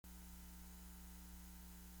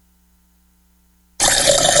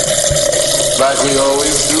like we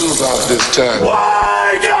always do about this time.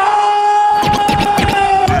 Wake up!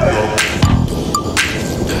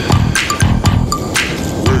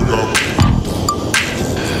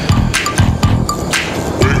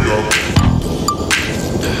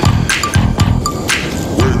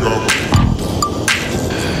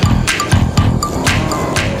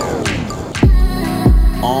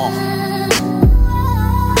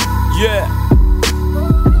 Yeah.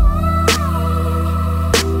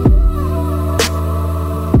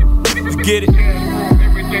 Get it?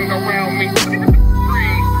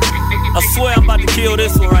 I swear I'm about to kill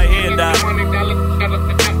this one right here, Doc.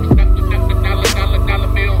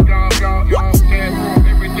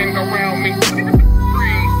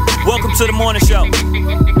 Welcome to the morning show.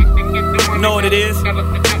 You know what it is?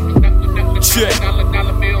 Check.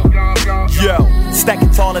 Yo, stacking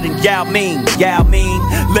taller than Yao Ming.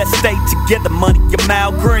 Let's stay together, money, your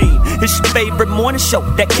mouth green. It's your favorite morning show,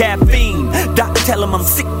 that caffeine. Doc, tell him I'm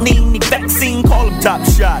sick, need any vaccine. Call him top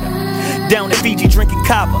shotter. Down in Fiji drinking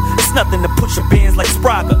kava. It's nothing to push your bins like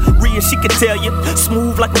Spraga. Rhea, she can tell you.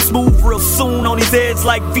 Smooth like I'm smooth real soon. On these heads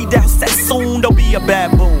like Vidal Sassoon. Don't be a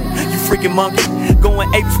baboon, you freaking monkey. Going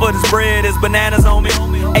apes for this bread, there's bananas on me.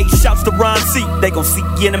 Hey, shouts to Ron C, they gon' see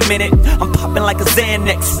you in a minute. I'm popping like a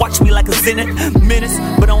Xanax, watch me like a Zenith. Menace,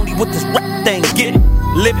 but only with this rap thing. Get it,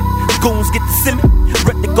 live it, goons get the simmer.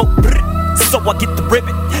 Rep to go brrr, so I get the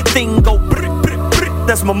ribbit. Thing go brrr, brrr, brrr,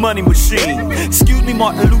 that's my money machine. Excuse me,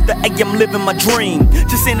 Martin Luther, hey, I'm living my dream.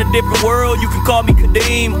 Just in a different world, you can call me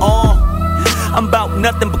Kadeem. I'm about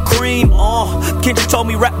nothing but cream. Kendrick told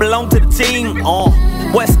me rap belong to the team.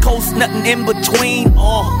 West Coast, nothing in between.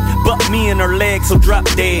 But me and her legs, so drop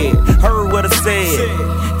dead. Heard what I said.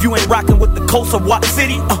 If you ain't rocking with the coast of Watt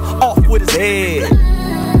City, off with his head.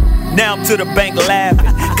 Now I'm to the bank laughing.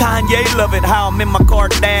 Kanye love it how I'm in my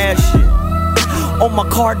Kardashian. On my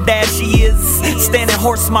Kardashian is standing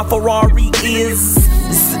horse, my Ferrari is.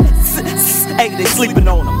 Hey, they sleeping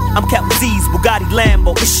on him. I'm Captain Z's, Bugatti,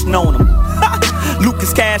 Lambo, ishing on him.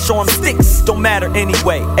 Lucas Cash on sticks, don't matter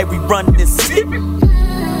anyway. Hey, we run this shit.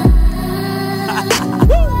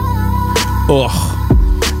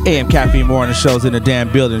 AM Caffeine Morning Shows in the damn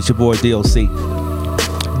building. It's your boy DLC.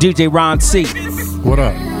 DJ Ron C. What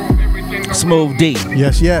up? Smooth D.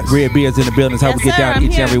 Yes. Red Beard's in the building. It's how we get down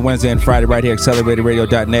each and every Wednesday and Friday right here.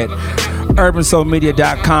 AcceleratorRadio.net,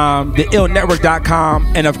 UrbanSoulMedia.com, TheIllNetwork.com,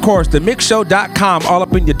 and of course TheMixShow.com. All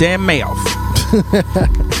up in your damn mouth.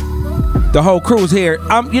 The whole crew's here.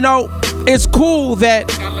 It's cool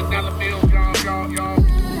that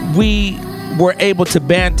we were able to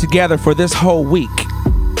band together for this whole week,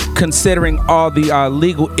 considering all the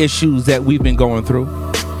legal issues that we've been going through.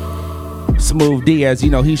 Smooth D, as you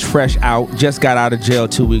know, he's fresh out, just got out of jail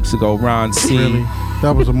 2 weeks ago. Ron C. Really?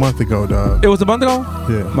 That was a month ago, dog. It was a month ago?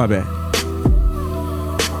 Yeah. My bad.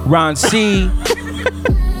 Ron C.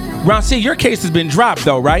 Ron C, your case has been dropped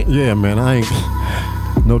though, right? Yeah, man.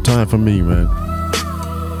 No time for me, man.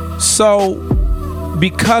 So,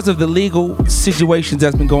 because of the legal situations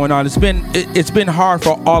that's been going on, it's been hard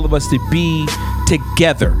for all of us to be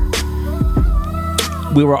together.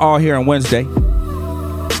 We were all here on Wednesday.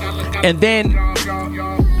 And then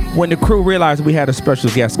when the crew realized we had a special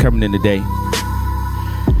guest coming in today,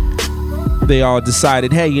 they all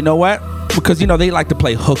decided, hey, you know what? Because, they like to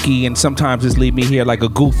play hooky and sometimes just leave me here like a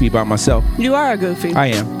goofy by myself. You are a goofy. I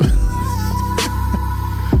am.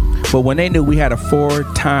 But when they knew we had a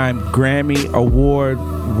 4-time Grammy Award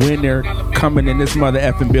winner coming in this mother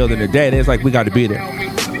effing building today, they was like, we got to be there.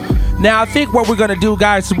 Now, I think what we're going to do,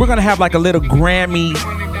 guys, is we're going to have like a little Grammy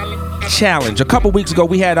challenge. A couple weeks ago,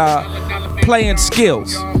 we had playing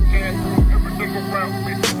skills.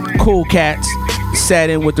 Cool Cats sat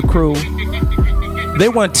in with the crew. They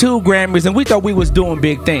won 2 Grammys, and we thought we was doing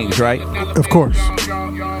big things, right? Of course.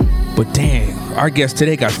 But dang, our guest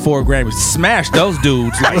today got 4 Grammys. Smash those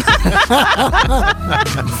dudes. Like,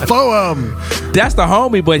 4 of them. That's the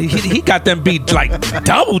homie, but he got them beat like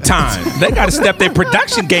double time. They got to step their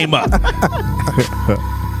production game up.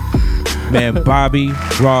 Man, Bobby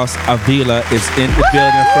Ross Avila is in the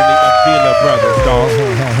building from the Avila brothers, dog.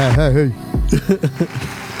 Hey.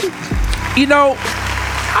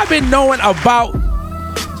 I've been knowing about,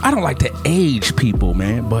 I don't like to age people,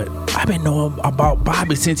 man, but I've been knowing about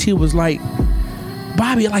Bobby since he was like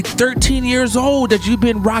 13 years old, that you've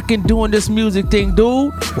been rocking, doing this music thing,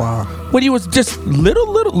 dude. Wow. When you was just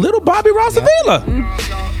little Bobby Ross Avila.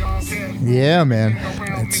 Yeah, man.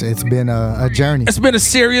 It's been a journey. It's been a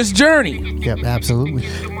serious journey. Yep, absolutely.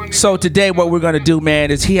 So today what we're going to do, man,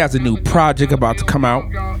 is he has a new project about to come out.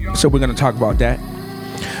 So we're going to talk about that.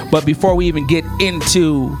 But before we even get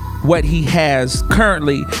into what he has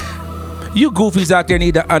currently, You goofies out there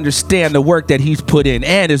need to understand the work that he's put in,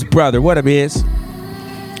 and his brother. What up is?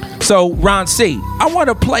 So Ron C, I want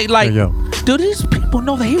to play like, Hey, yo. do these people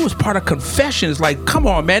know that he was part of Confessions? Like, come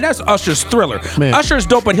on, man, that's Usher's Thriller. Man. Usher's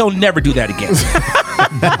dope, but he'll never do that again.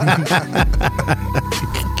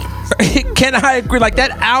 Can I agree? Like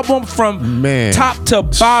that album from Man. top to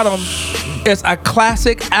bottom is a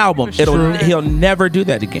classic album. He'll never do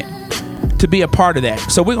that again. To be a part of that,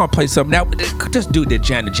 so we're gonna play something now. Just do that,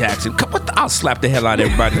 Janet Jackson. I'll slap the hell out of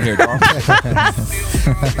everybody here, dog.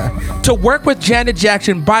 To work with Janet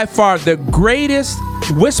Jackson, by far the greatest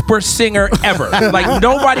whisper singer ever. Like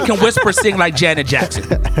nobody can whisper sing like Janet Jackson.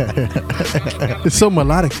 It's so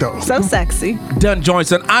melodic though. So sexy. Done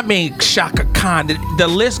joints, and I mean Shaka Khan. The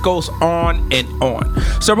list goes on and on.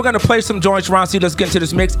 So we're gonna play some joints, Ron C. Let's get into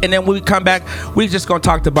this mix, and then when we come back, we just gonna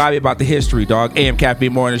talk to Bobby about the history, dog. AM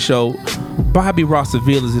Caffeine Morning Show. Bobby Ross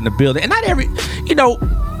Avila is in the building, and not every,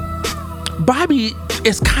 Bobby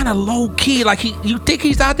is kind of low key. Like you think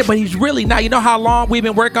he's out there, but he's really not. You know how long we've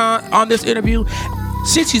been working on this interview?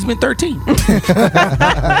 Since he's been 13.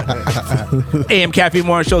 AM Caffeine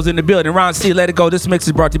Morning Show's in the building. Ron C, let it go. This mix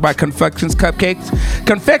is brought to you by Confections Cupcakes.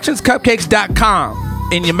 ConfectionsCupcakes.com.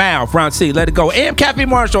 In your mouth, Ron C, let it go. AM Caffeine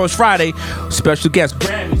Morning Show is Friday. Special guest,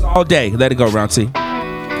 Grammys all day. Let it go, Ron C.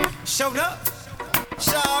 Showed up.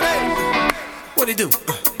 Shawty. What it do?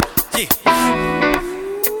 Yeah.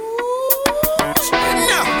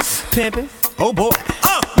 No. Pimpin'. Oh boy.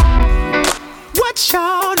 What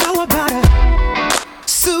y'all know about a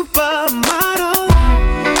supermodel?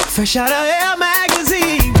 Fresh out of Elle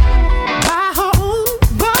magazine. Buy her own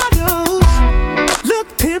bottles.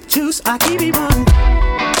 Look, pimp juice, I keep it one.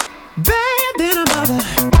 Bad than a mother.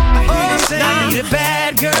 I need a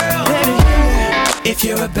bad girl. Baby, if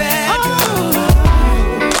you're a bad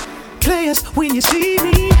girl. Players, when you see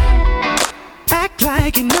me, act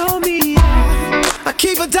like you know me. I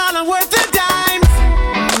keep $1 worth of dimes.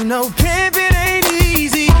 No pimpin' ain't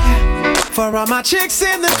easy. For all my chicks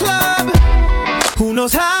in the club, who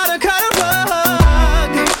knows how to cut a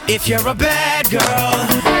rug? If you're a bad girl,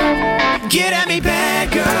 get at me,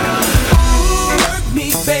 bad girl. Work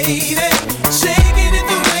me, baby, shaking it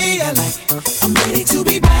the way I like. I'm ready to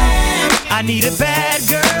be bad. I need a bad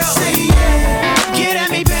girl. Say yeah. Get at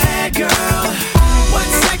me, bad girl. What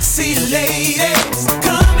sexy ladies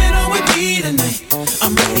coming on with me tonight?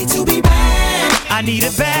 I'm ready to be bad. I need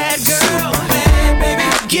a bad girl. So bad, baby.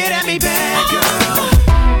 Get at me, bad girl.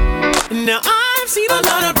 Now I've seen a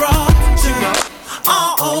lot of bras,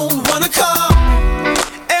 all on one accord.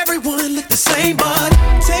 Everyone look the same, but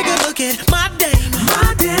take a look at my dame.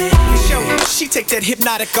 My dame. She take that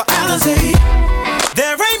hypnotic Alizé.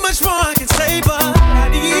 There ain't much more I can say, but I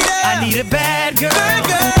need a bad girl. Bad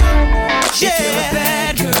girl. Yeah. If you're a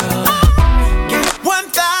bad girl. Get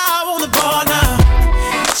 1 thou on the bar now.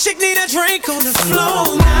 Chick need a drink on the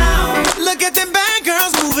floor now. Look at them bad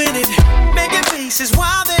girls moving it, making faces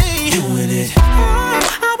while they doing it.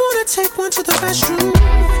 I wanna take one to the restroom.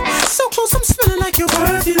 So close, I'm smelling like your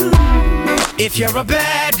perfume. If you're a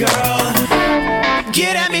bad girl,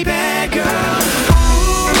 get at me, bad girl.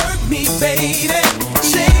 Work me, baby,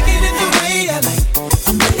 shaking it the way I like.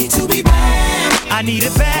 I'm ready to be bad. I need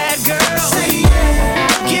a bad girl. Say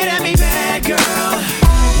yeah. Get at me, bad girl.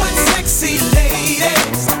 What sexy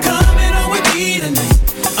ladies coming on with me tonight?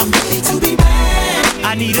 I'm ready to be bad.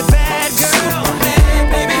 I need a bad girl. So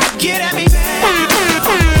bad, baby. Get at me, bad girl.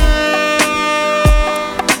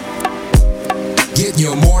 Get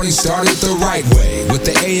your morning started the right way with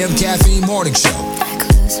the AM Caffeine Morning Show. I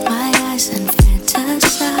close my eyes and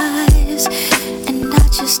fantasize, and I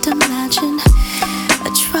just imagine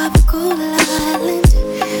a tropical island.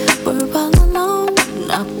 We're all alone,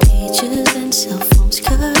 our pages and cell phones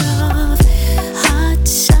cut off. Hot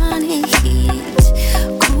sunny heat,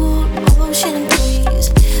 cool ocean breeze,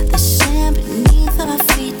 the sand beneath our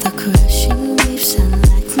feet, the crashing waves sound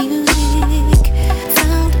like music.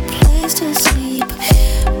 Found a place to sleep,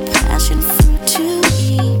 passion fruit to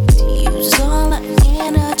eat. Use all our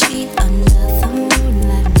energy under the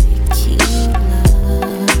moonlight, making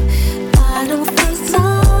love. I don't think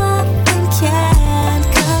nothing can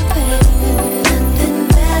compare. Nothing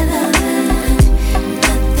better than,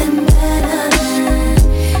 nothing better than,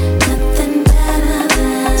 nothing better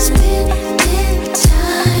than spending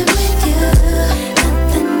time with you.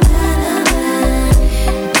 Nothing better than,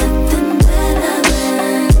 nothing better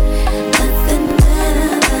than, nothing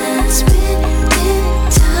better than spending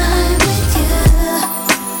time with you.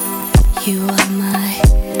 You are my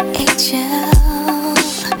angel.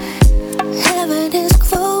 Heaven is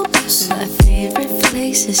close. My favorite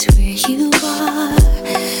place is where you are.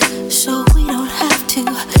 So we don't have to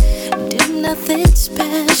do nothing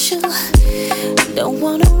special. Don't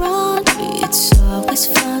wanna run, it's always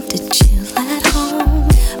fun to chill at home.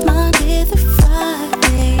 Monday through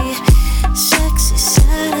Friday, sexy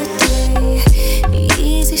Saturday,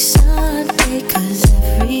 easy Sunday, 'cause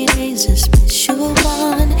every day's a special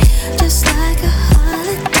one. Just like a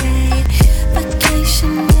holiday,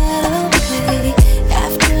 vacation getaway.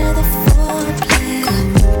 After the foreplay,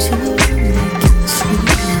 come to make it sweet.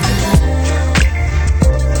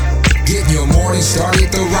 Getting your morning started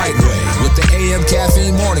the right way with the AM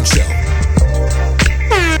Caffeine Morning Show.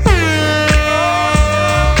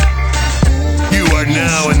 You are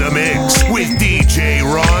now in the mix with DJ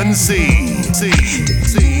Ron C.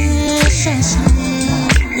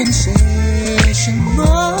 Insatiable,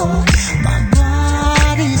 my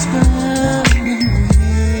body's burning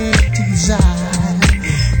with desire.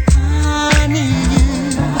 I need you,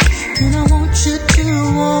 and I want you to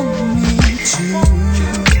want me too.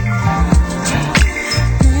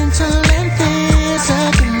 Mental and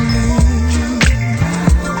physically,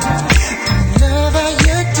 I love how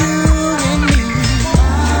you're doing me.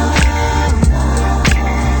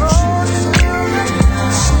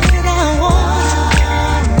 Said I want you.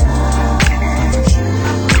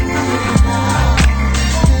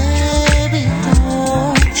 Baby,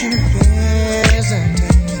 don't you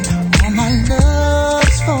hesitate. All my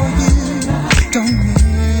love's for you. Don't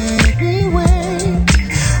make me wait.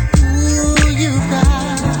 Ooh, you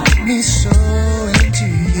got me so into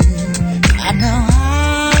you. I know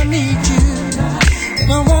I need you, and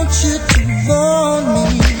I want you to want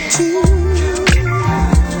me too.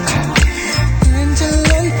 Mental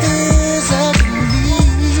and physically,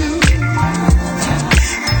 I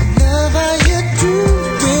love how you do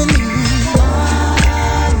me.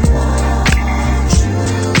 I want you.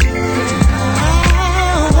 I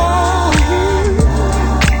want you.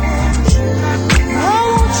 I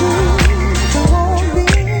want you to want me,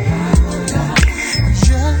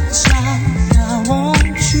 just like I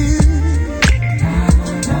want you,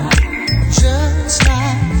 just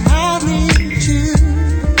like I need you,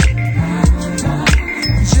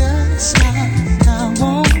 just like I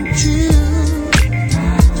want you,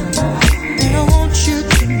 and I want you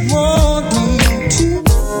to want me too.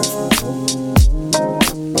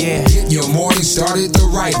 Yeah. Getting your morning started the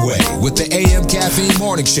right way with the AM Caffeine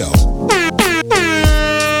Morning Show.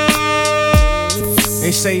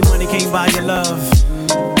 They say money can't buy your love.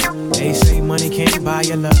 They say money can't buy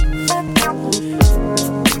your love.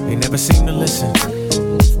 They never seem to listen.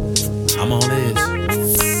 I'm all ears.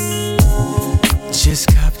 Just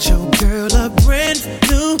copped your girl a brand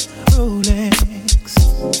new Rolex,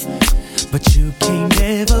 but you can't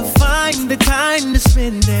ever find the time to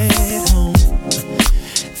spend at home.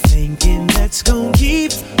 Thinking that's gonna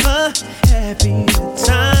keep her happy.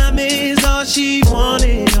 Time is all she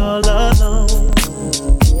wanted all along.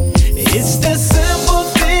 It's the simple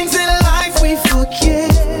things in life we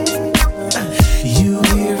forget. You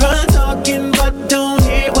hear her talking but don't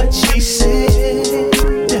hear what she said.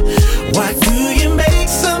 Why do you make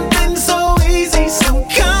something so easy so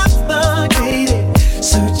complicated?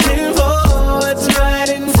 Searching for what's right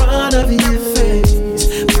in front of your face,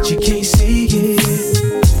 but you can't see it.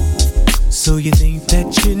 So you think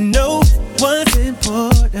that you know what's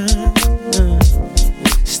important.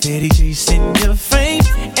 Steady chasing your fame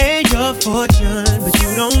and your fortune, but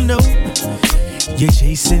you don't know you're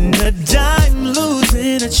chasing a dime,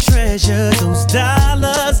 losing a treasure. Those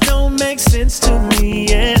dollars don't make sense to me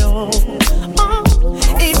at all.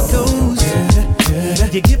 It goes,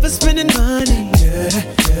 you give her spending money,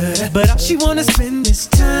 but all she wanna spend is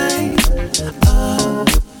time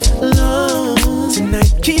alone.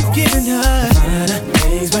 Tonight keep giving her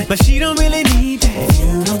things, but she don't really need that. If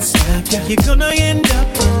you don't stop, you're gonna end up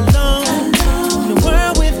alone in a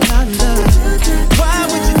world without love. Why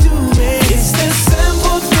would you do it? It's the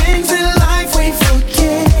simple things in life we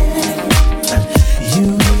forget. You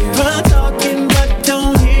hear her talking but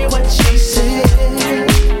don't hear what she said.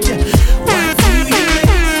 Why do you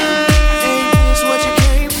make ain't this what you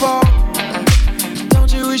came for?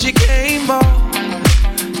 Don't you wish you came more?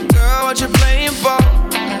 Girl, what you playing for?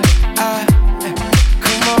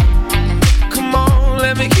 Come on,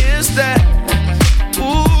 let me kiss that.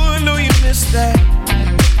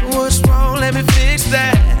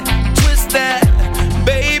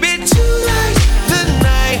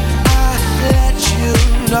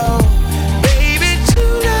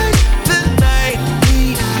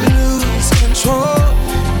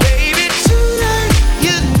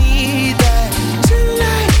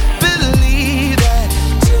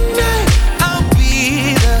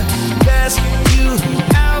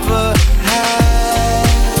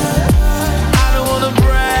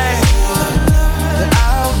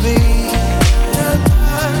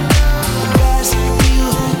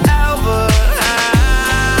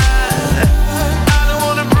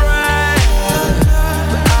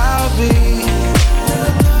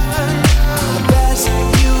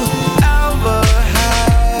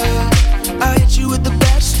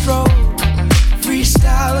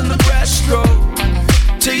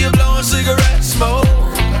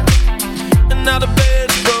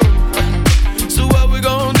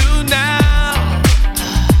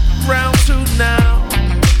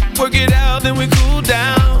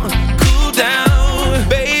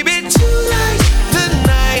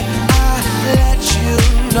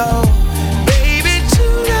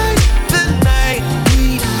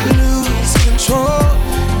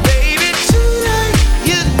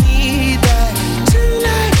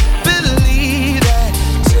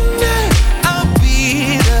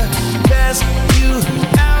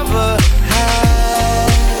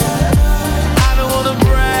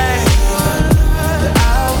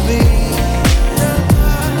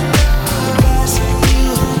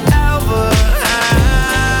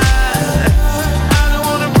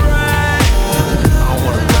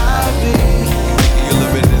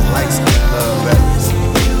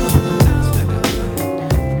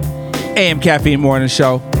 AM Caffeine Morning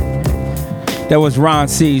Show. That was Ron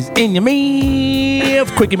C's In Your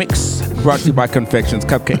Mouth Quickie Mix, brought to you by Confections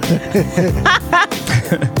Cupcake.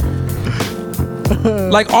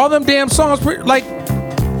 Like all them damn songs, like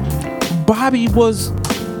Bobby was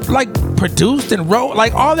like produced and wrote,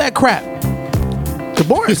 like all that crap. The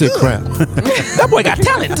boy is crap. That boy got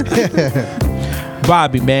talent.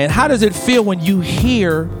 Bobby, man, how does it feel when you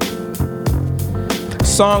hear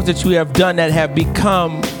songs that you have done that have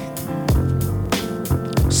become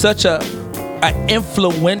such an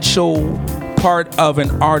influential part of an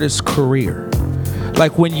artist's career?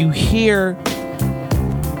 Like when you hear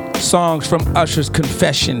songs from Usher's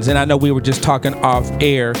Confessions, and I know we were just talking off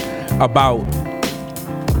air about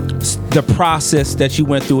the process that you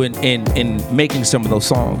went through in making some of those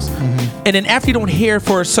songs. Mm-hmm. And then after you don't hear it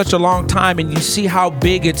for such a long time and you see how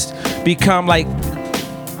big it's become, like,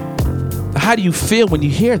 how do you feel when you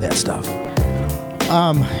hear that stuff?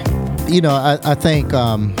 I think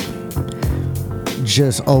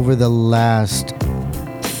just over the last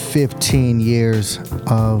 15 years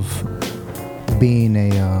of being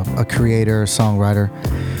a creator, songwriter,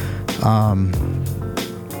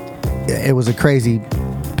 it was a crazy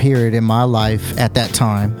period in my life at that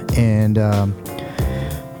time, and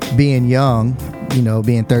being young,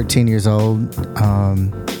 being 13 years old,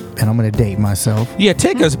 and I'm going to date myself. Yeah,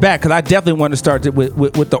 take us back, because I definitely want to start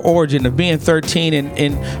with the origin of being 13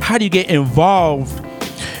 and how do you get involved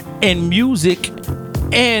in music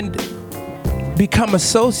and become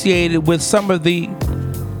associated with some of the,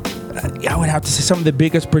 I would have to say, some of the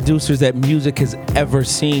biggest producers that music has ever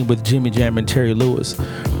seen, with Jimmy Jam and Terry Lewis.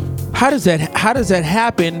 How does that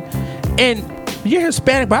happen? And you're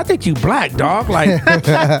Hispanic, but I think you black, dog. Like,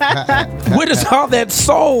 where does all that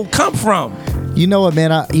soul come from? You know what,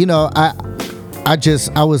 man? I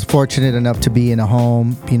was fortunate enough to be in a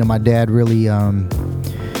home. My dad really,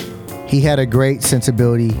 he had a great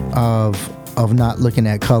sensibility of not looking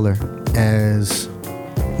at color, as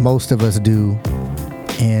most of us do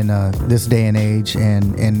in this day and age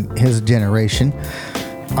and his generation,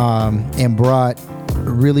 and brought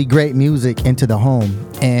really great music into the home.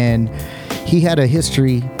 And he had a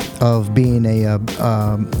history of being a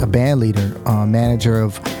band leader, manager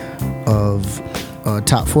of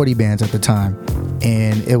top 40 bands at the time,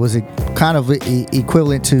 and it was kind of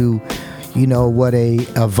equivalent to what a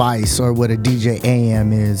Vice or what a DJ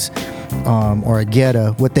AM is, or a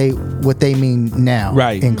Guetta, what they mean now,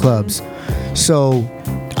 right, in clubs. So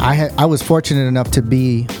I was fortunate enough to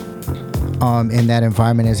be in that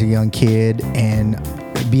environment as a young kid and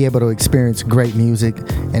be able to experience great music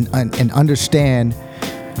and understand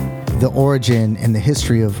the origin and the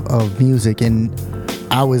history of music. And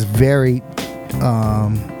I was very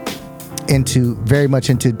much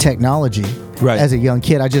into technology, right, as a young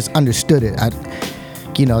kid. I just understood it.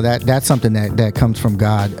 That's something that comes from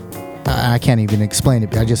God. I can't even explain it,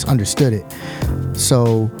 but I just understood it.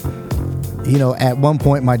 So, at one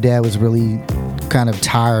point my dad was really kind of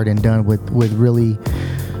tired and done with really,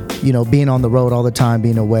 being on the road all the time,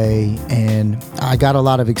 being away. And I got a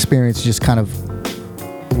lot of experience just kind of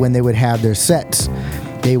when they would have their sets,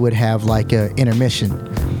 they would have like a intermission,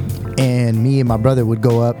 and me and my brother would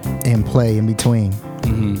go up and play in between.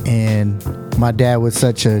 Mm-hmm. And my dad was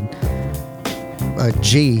such a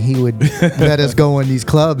G. He would let us go in these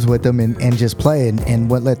clubs with him and just play, and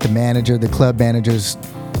wouldn't let the club managers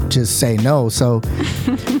just say no. So,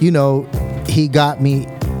 he got me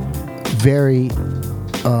very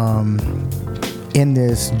on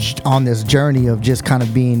this journey of just kind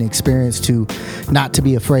of being experienced to not to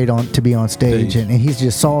be afraid to be on stage, and he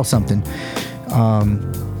just saw something,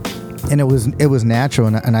 and it was natural,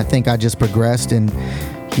 and I think I just progressed. And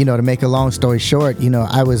to make a long story short,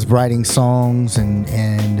 I was writing songs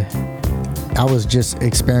and I was just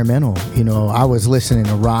experimental. I was listening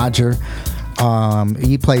to Roger.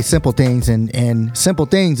 He plays Simple Things, and Simple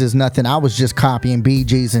Things is nothing. I was just copying Bee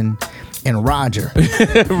Gees and Roger.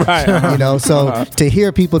 Right. So to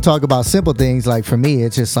hear people talk about Simple Things, like for me,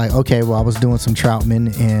 it's just like, okay, well, I was doing some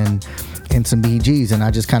Troutman and some Bee Gees, and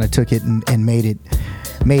I just kind of took it and made it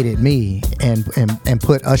me and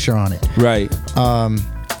put Usher on it. Right.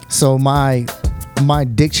 So my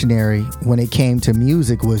dictionary when it came to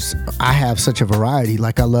music was, I have such a variety.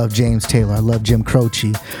 Like I love James Taylor, I love Jim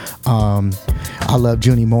Croce, I love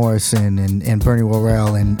Junie Morrison and Bernie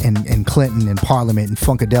Worrell and Clinton and Parliament and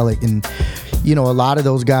Funkadelic, and a lot of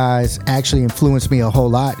those guys actually influenced me a whole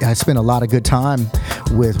lot. I spent a lot of good time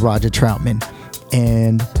with Roger Troutman,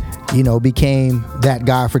 and became that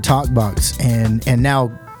guy for Talkbox, and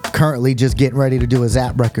now currently just getting ready to do a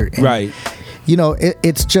Zap record. And, right.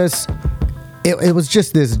 It's just it was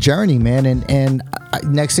just this journey, man. And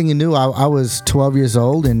next thing you knew, I was 12 years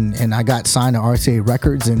old, and I got signed to RCA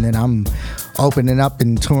Records, and then I'm opening up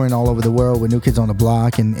and touring all over the world with New Kids on the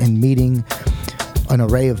Block and meeting an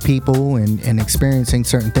array of people and experiencing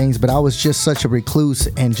certain things. But I was just such a recluse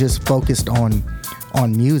and just focused on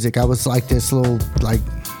music. I was like this little, like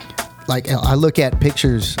I look at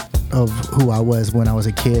pictures of who I was when I was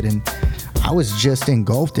a kid, and I was just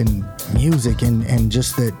engulfed in music and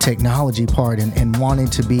just the technology part and wanting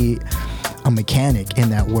to be a mechanic in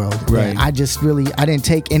that world. Right. And I didn't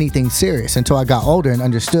take anything serious until I got older and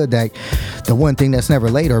understood that the one thing that's never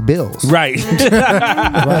late are bills. Right.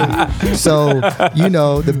 Right. So,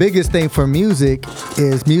 the biggest thing for music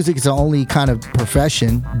is the only kind of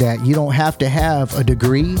profession that you don't have to have a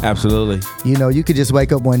degree. Absolutely. You could just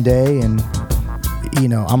wake up one day and,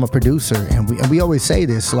 I'm a producer. And we always say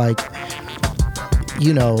this, like,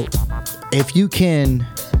 if you can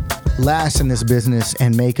last in this business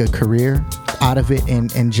and make a career out of it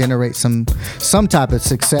and generate some type of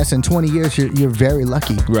success in 20 years, you're very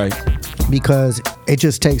lucky. Right. Because it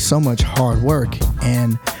just takes so much hard work.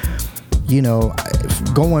 And,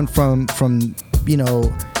 going from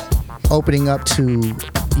opening up to,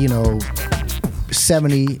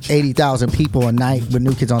 70, 80,000 people a night with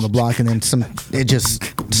New Kids on the Block, and then it just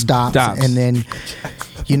stops. And then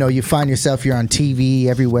you find yourself, you're on TV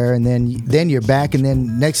everywhere, and then you're back, and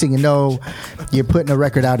then next thing you know, you're putting a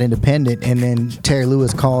record out independent, and then Terry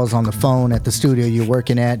Lewis calls on the phone at the studio you're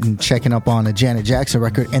working at and checking up on a Janet Jackson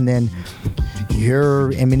record, and then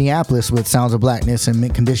you're in Minneapolis with Sounds of Blackness and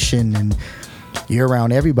Mint Condition, and you're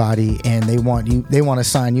around everybody, and they want to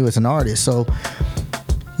sign you as an artist. So,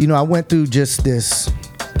 I went through just this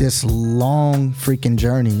long freaking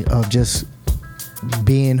journey of just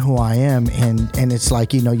being who I am, and it's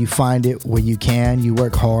like, you find it where you can, you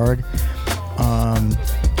work hard,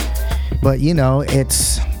 but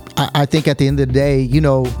it's, I think at the end of the day,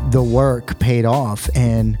 the work paid off,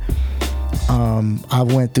 and I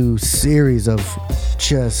went through series of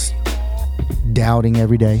just doubting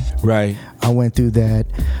every day. Right. I went through that,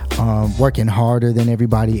 working harder than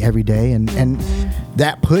everybody every day, and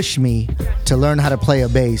that pushed me to learn how to play a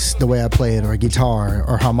bass the way I play it, or a guitar,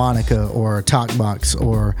 or harmonica, or a talk box,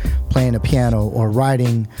 or playing a piano, or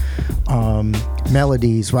writing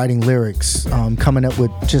melodies, writing lyrics, coming up with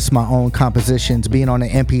just my own compositions, being on an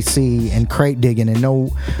MPC and crate digging, and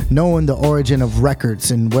knowing the origin of records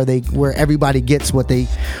and where everybody gets what they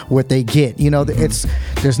get.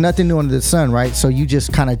 There's nothing new under the sun, right? So you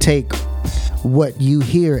just kind of take what you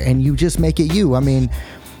hear and you just make it you. I mean,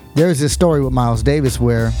 there's this story with Miles Davis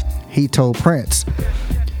where he told Prince,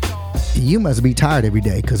 you must be tired every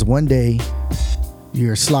day, because one day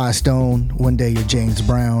you're Sly Stone, one day you're James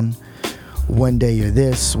Brown, one day you're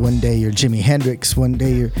this, one day you're Jimi Hendrix, one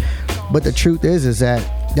day you're... But the truth is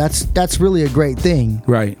that's really a great thing.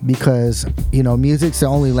 Right. Because, music's the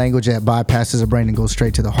only language that bypasses the brain and goes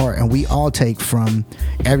straight to the heart. And we all take from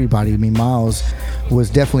everybody. I mean, Miles was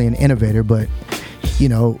definitely an innovator, but,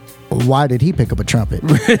 why did he pick up a trumpet?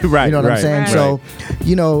 Right. You know what I'm saying? Right. So,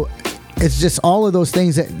 it's just all of those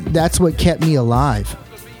things that's what kept me alive.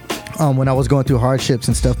 When I was going through hardships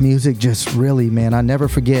and stuff, music just really, man, I never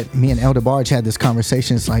forget, me and El DeBarge had this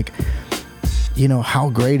conversation. It's like, how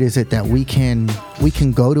great is it that we can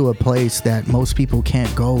go to a place that most people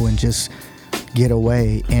can't go and just get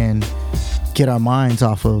away and get our minds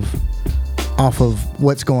off of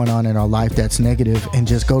what's going on in our life that's negative, and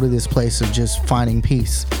just go to this place of just finding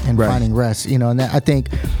peace and finding rest. And I think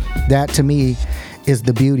that, to me, is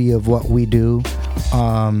the beauty of what we do.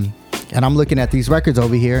 And I'm looking at these records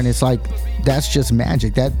over here, and it's like, that's just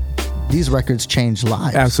magic. That these records change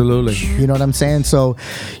lives. Absolutely. You know what I'm saying? So,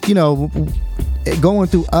 going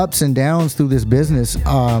through ups and downs through this business,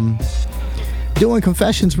 doing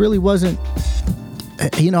Confessions really wasn't,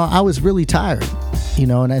 I was really tired,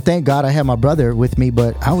 and I thank God I had my brother with me,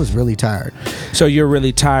 but I was really tired. So you're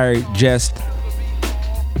really tired just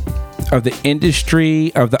of the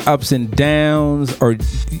industry, of the ups and downs, or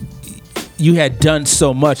you had done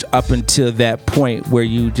so much up until that point where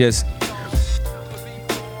you just,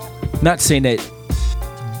 not saying that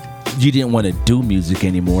you didn't want to do music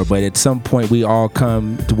anymore, but at some point we all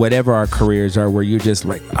come to whatever our careers are where you're just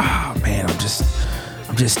like, oh man, I'm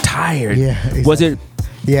just tired. Yeah, exactly. Was it?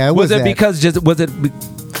 Yeah, it was it that.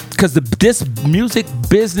 because this music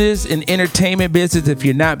business and entertainment business, if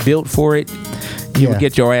you're not built for it, you'll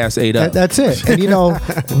get your ass ate up. That's it.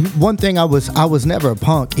 And one thing, I was never a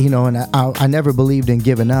punk, and I never believed in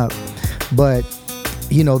giving up. But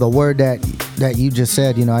the word that you just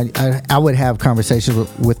said, I would have conversations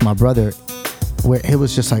with my brother where it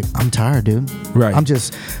was just like, I'm tired, dude. Right.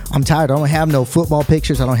 I'm tired. I don't have no football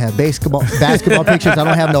pictures. I don't have basketball pictures. I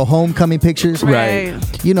don't have no homecoming pictures. Right.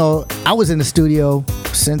 You know, I was in the studio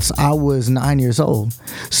since I was 9 years old.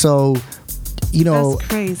 So, you know, That's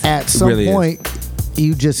crazy. at some really point,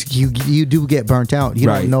 you do get burnt out. You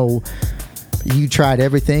Right. don't know. You tried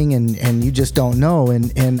everything and you just don't know.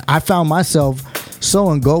 And I found myself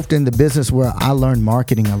so engulfed in the business where I learned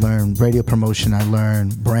marketing, I learned radio promotion, I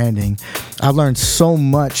learned branding. I learned so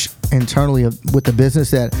much internally with the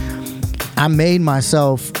business that I made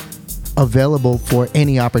myself available for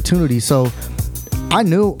any opportunity. So I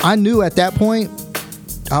knew at that point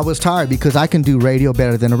I was tired because I can do radio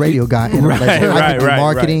better than a radio guy. I can do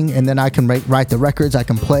marketing, and then I can write the records, I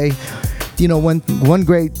can play. You know, one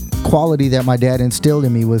great quality that my dad instilled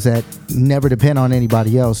in me was that never depend on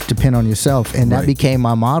anybody else, depend on yourself. And that became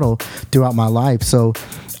my motto throughout my life. So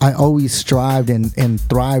I always strived and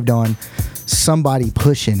thrived on somebody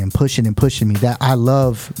pushing me. That I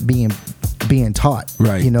love being taught.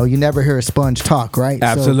 Right. You know, you never hear a sponge talk, right?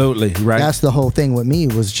 Absolutely. So right. That's the whole thing with me,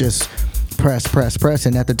 was just press.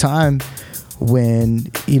 And at the time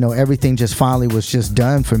when, you know, everything just finally was just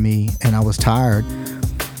done for me and I was tired,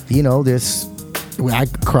 you know, I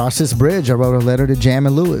crossed this bridge. I wrote a letter to Jam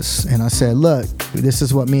and Lewis, and I said, look, this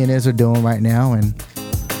is what me and Iz are doing right now. And,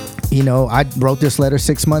 you know, I wrote this letter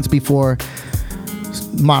 6 months before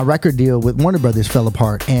my record deal with Warner Brothers fell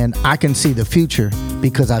apart, and I can see the future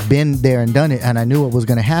because I've been there and done it, and I knew what was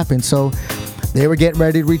going to happen. So they were getting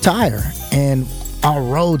ready to retire, and our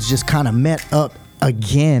roads just kind of met up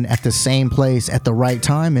again at the same place at the right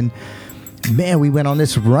time. And man, we went on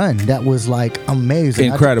this run that was like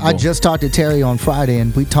amazing. Incredible. I just talked to Terry on Friday,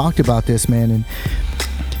 and we talked about this, man. And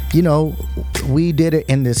you know, we did it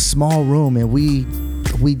in this small room, and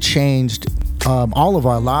we changed all of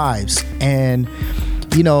our lives. And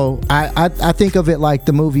you know, I think of it like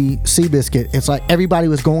the movie Seabiscuit. It's like everybody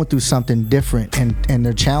was going through something different and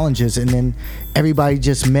their challenges, and then everybody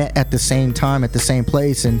just met at the same time at the same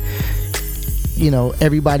place, and you know,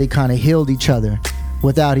 everybody kind of healed each other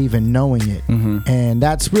without even knowing it. And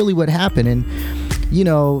that's really what happened. And you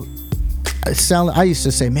know, I used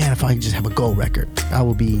to say, man, if I could just have a gold record, I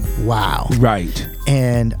would be wow. Right.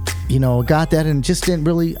 And you know, got that, and just I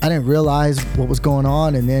didn't realize what was going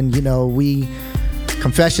on. And then, you know,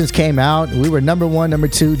 Confessions came out, we were number 1, number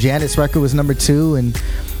 2. Janet's record was number 2, and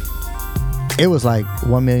it was like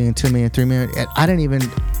 1 million, 2 million, 3 million.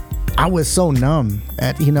 And I was so numb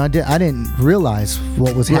at, you know, I didn't realize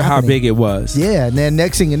what was happening. How big it was. Yeah, and then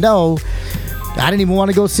next thing you know, I didn't even want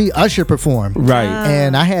to go see Usher perform. Right.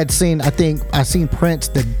 And I seen Prince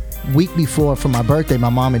the week before for my birthday, my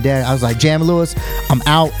mom and dad. I was like, Jam Lewis, I'm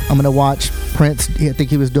out. I'm going to watch Prince. I think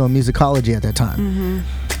he was doing musicology at that time.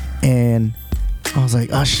 And I was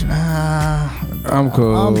like, Usher, I'm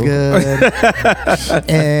cool. I'm good.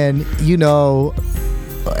 And, you know,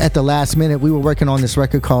 at the last minute, we were working on this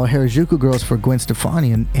record called Harajuku Girls for Gwen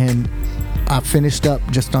Stefani, and I finished up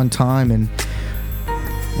just on time. And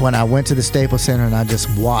when I went to the Staples Center and I just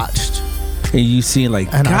watched, and you seen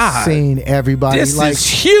like, and God, I seen everybody. This like, is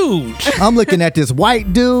huge. I'm looking at this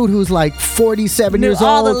white dude who's like 47 years old.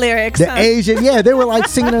 all the lyrics. The Asian, yeah, they were like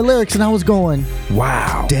singing their lyrics, and I was going,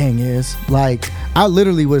 wow, dang, is like, I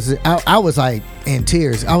literally was, I was like in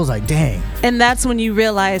tears. I was like, dang. And that's when you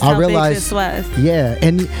realized how big this was. Yeah,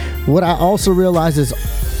 and what I also realized is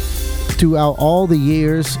throughout all the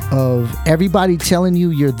years of everybody telling you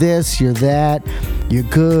you're this, you're that, you're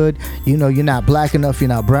good, you know, you're not black enough, you're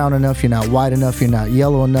not brown enough, you're not white enough, you're not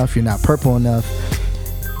yellow enough, you're not purple enough,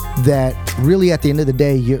 that really at the end of the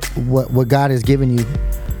day, what God has given you,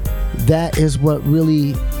 that is what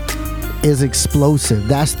really is explosive.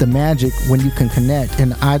 That's the magic when you can connect.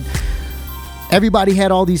 And everybody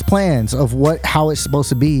had all these plans of how it's supposed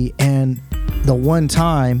to be, and the one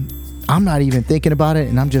time I'm not even thinking about it,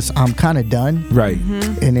 and I'm kind of done. Right.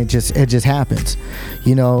 And it just happens,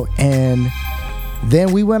 you know. And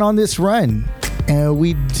then we went on this run, and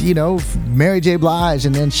we, you know, Mary J. Blige,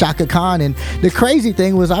 and then Shaka Khan. And the crazy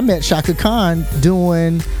thing was, I met Shaka Khan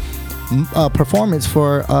doing a performance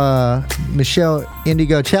for Michelle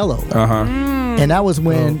Indigo Cello. And that was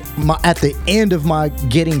when at the end of my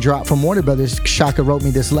getting dropped from Warner Brothers, Shaka wrote me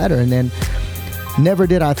this letter. And then never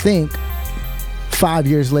did I think 5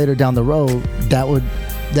 years later down the road that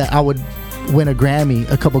I would win a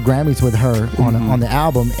couple Grammys with her on the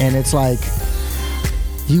album. And it's like,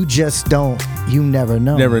 you never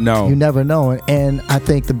know. You never know. And I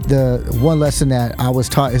think the one lesson that I was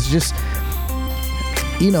taught is just,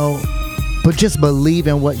 you know, but just believe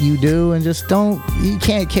in what you do, and just you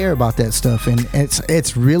can't care about that stuff. And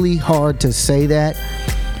it's really hard to say that,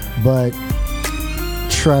 but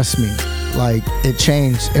trust me, like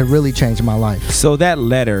it really changed my life. So that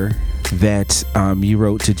letter that you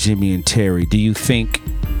wrote to Jimmy and Terry, do you think,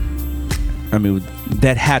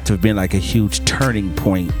 that had to have been like a huge turning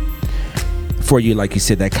point for you, like you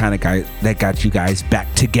said, that kind of guy that got you guys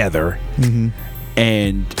back together. Mm-hmm.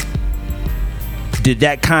 And did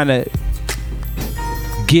that kind of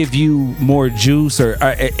give you more juice or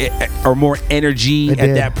more energy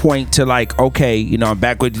at that point to like, okay, I'm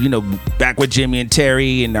back with Jimmy and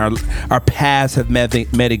Terry, and our paths have met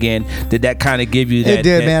again? Did that kind of give you that? It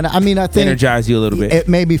did, man. I think energize you a little bit. It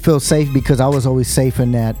made me feel safe because I was always safe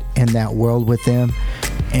in that world with them,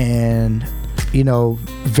 and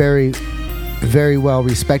very, very well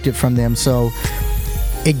respected from them. So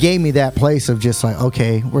it gave me that place of just like,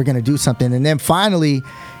 okay, we're gonna do something. And then finally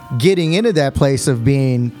getting into that place of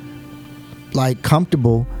being like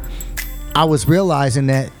comfortable, I was realizing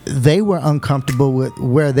that they were uncomfortable with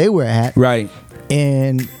where they were at, right,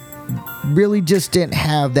 and really just didn't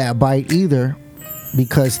have that bite either,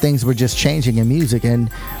 because things were just changing in music.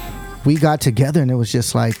 And we got together, and it was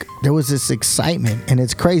just like there was this excitement. And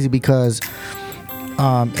it's crazy because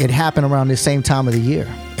it happened around the same time of the year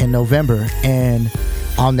in November, and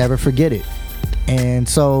I'll never forget it. And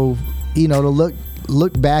so to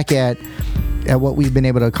look back at what we've been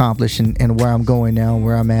able to accomplish and where I'm going now,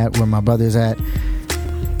 where I'm at, where my brother's at,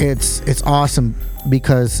 it's awesome,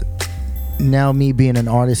 because now me being an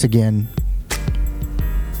artist again,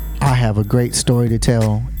 I have a great story to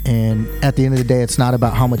tell. And at the end of the day, it's not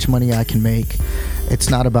about how much money I can make. It's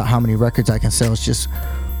not about how many records I can sell. It's just,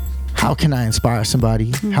 how can I inspire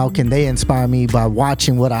somebody? Mm-hmm. How can they inspire me by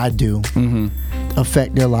watching what I do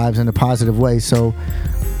affect their lives in a positive way? So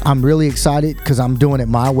I'm really excited because I'm doing it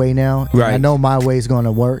my way now. Right. I know my way is going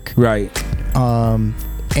to work. Right.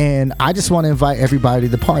 And I just want to invite everybody to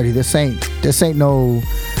the party. This ain't no,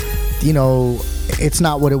 it's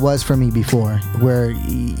not what it was for me before, where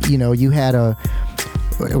you had a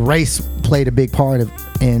race played a big part of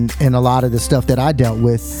in a lot of the stuff that I dealt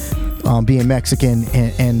with. Being Mexican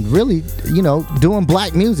and really, doing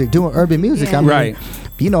black music, doing urban music. Yeah. Right.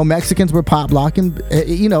 Mexicans were pop locking.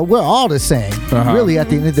 We're all the same, really, at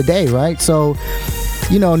the end of the day, right? So,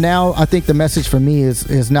 now I think the message for me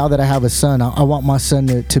is now that I have a son, I want my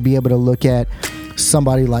son to be able to look at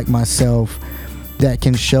somebody like myself that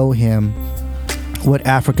can show him what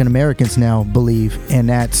African Americans now believe, and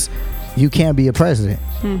that's you can't be a president.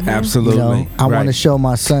 Mm-hmm. Absolutely. I want to show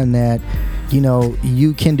my son that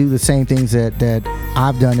you can do the same things that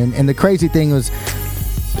I've done. And the crazy thing was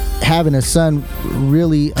having a son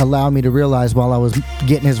really allowed me to realize while I was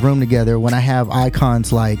getting his room together, when I have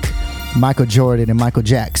icons like Michael Jordan and Michael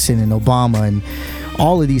Jackson and Obama and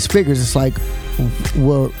all of these figures, it's like,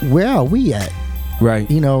 well, where are we at?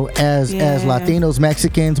 Right. As Latinos,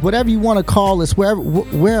 Mexicans, whatever you want to call us, where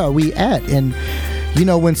are we at? And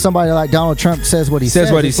when somebody like Donald Trump says what he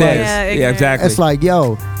says, yeah, exactly. It's like,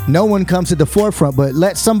 yo, no one comes to the forefront, but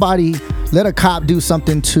let a cop do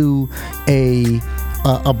something to a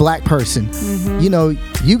black person.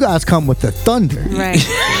 Mm-hmm. You guys come with the thunder.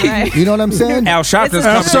 Right. You know what I'm saying? Al Sharpton's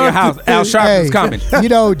coming to your house. Al Sharpton's coming.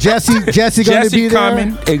 Jesse going to be there.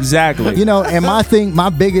 Coming. Exactly. And my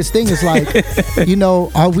biggest thing is like,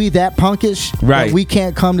 are we that punkish? Right. That we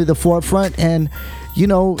can't come to the forefront, and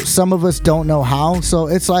some of us don't know how. So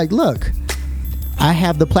it's like, look, I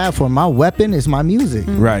have the platform. My weapon is my music.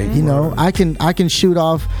 Right. I can shoot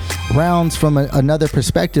off rounds from another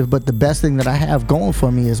perspective, but the best thing that I have going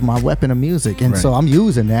for me is my weapon of music. And so I'm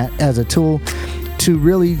using that as a tool to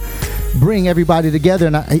really bring everybody together.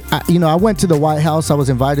 And I went to the White House. I was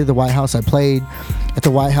invited to the White House. I played at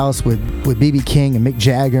the White House with B.B. King and Mick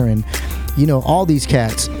Jagger and all these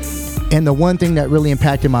cats. And the one thing that really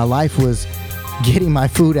impacted my life was getting my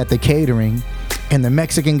food at the catering. And the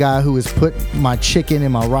Mexican guy who was put my chicken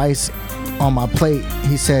and my rice on my plate,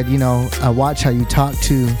 he said, I watch how you talk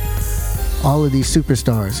to all of these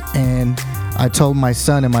superstars. And I told my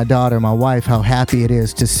son and my daughter, my wife, how happy it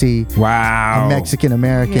is to see a Mexican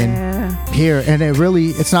American here. And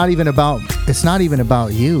it's not even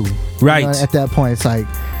about you. Right. At that point, it's like,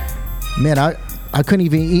 man, I couldn't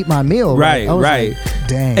even eat my meal. Right. Like,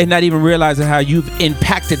 dang. And not even realizing how you've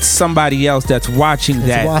impacted somebody else that's watching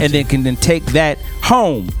that, and then can then take that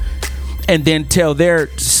home and then tell their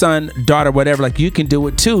son, daughter, whatever, like, you can do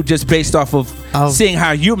it too, just based off of seeing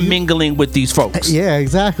how you're mingling with these folks. Yeah,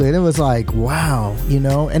 exactly. And it was like, wow,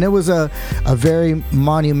 and it was a very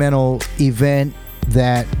monumental event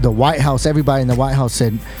that the White House, everybody in the White House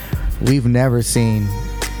said, we've never seen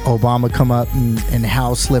Obama come up in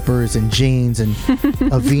house slippers and jeans and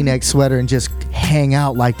a V-neck sweater and just hang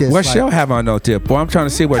out like this. What like, Shell have on no tip, boy? I'm trying to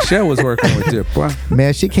see what Shell was working with tip, boy.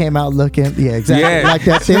 Man, she came out looking, exactly like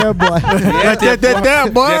that there, boy. Like that there,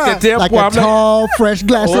 boy. Like a tall, fresh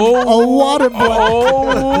glass of water, boy.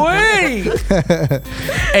 Oh, wait.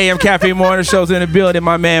 AM Caffeine Morning Show's in the building.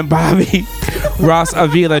 My man Bobby Ross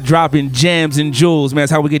Avila dropping gems and jewels, man.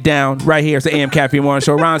 That's how we get down right here. It's the AM Caffeine Morning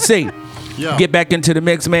Show. Ron C. Yeah. Get back into the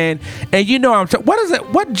mix, man. And you know what is it?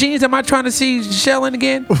 What jeans am I trying to see Shell in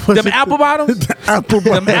again? Them apple bottoms?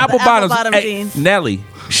 Them apple bottoms. Hey, Nelly,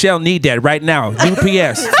 Shell need that right now.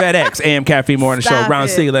 UPS, FedEx, AM Caffeine Morning Show. Ron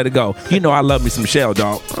C, let it go. You know I love me some Shell,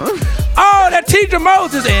 dog. Oh, that Teacher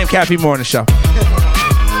Moses, AM Caffeine Morning Show.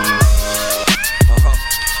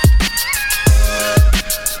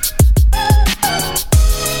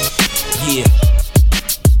 Yeah.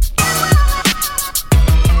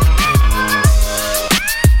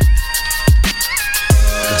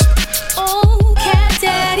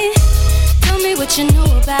 What you know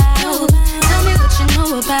about? Tell me what you know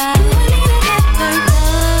about.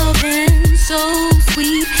 Loving so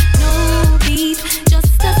sweet, no beef,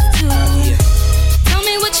 just us two. Yeah. Tell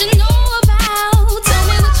me what you know about. Tell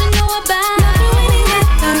me what you know about.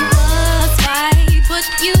 Bust right, put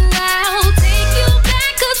you out, take you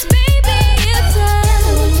back, 'cause baby it's a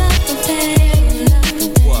love affair.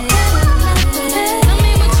 Tell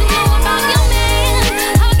me what you know about your man.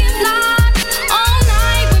 Hugging blocks all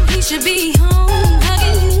night when he should be home.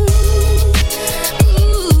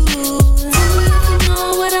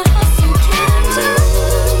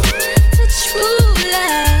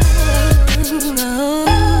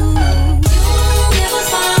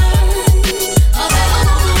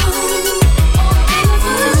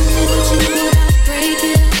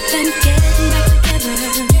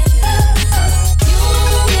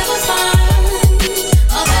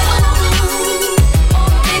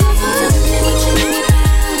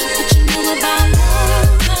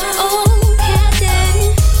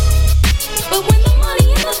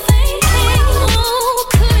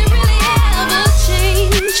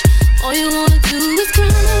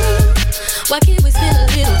 Why can't we spend a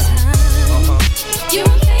little time? You're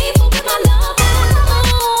unfaithful with my love,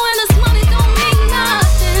 and this money don't mean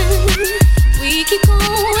nothing. We keep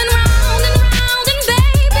going round and round, and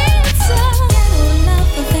baby, it's a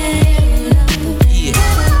love affair. Yeah.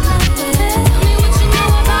 Tell me what you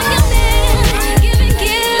know about your man, giving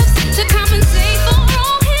gifts to compensate for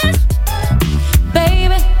all his.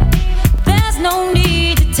 Baby, there's no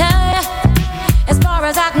need to tell you. As far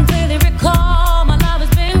as I can clearly recall, my love has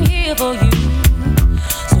been here for you.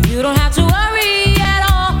 You don't have to worry at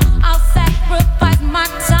all. I'll sacrifice my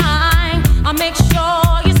time. I'll make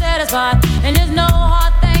sure you're satisfied. And there's no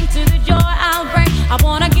hard thing to the joy I'll bring. I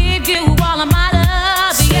wanna give you all of my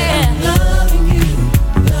love, yeah. I'm loving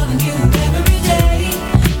you every day.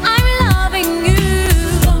 I'm loving you.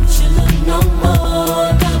 Don't you look no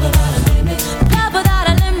more. Love without a limit. Love without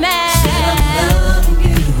a limit.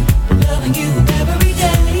 I'm loving you every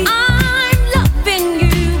day. I'm loving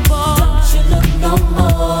you, boy. Don't you look no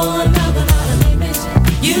more.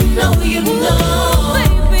 You know,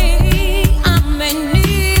 baby, I'm in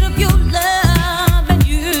need of your love, and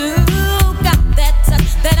you got that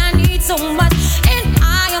touch that I need so much, and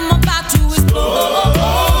I am about to explore.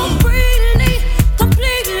 Freely,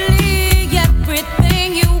 completely,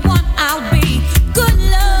 everything you want, I'll be. Good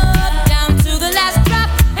love down to the last drop,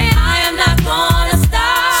 and I am not gonna stop.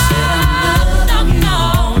 No.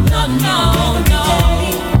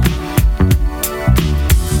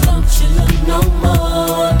 Don't you look no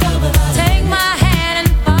more. Take my hand and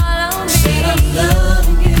follow me. Said I'm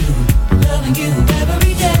loving you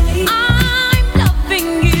every day. I'm loving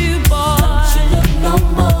you, boy. Don't you look no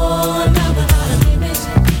more. Love without a limit.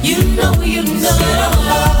 You know. Said I'm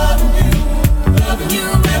loving you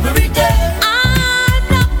every day. I'm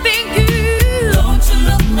loving you. Don't you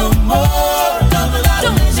look no more. Love without a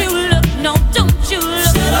limit. Don't you look.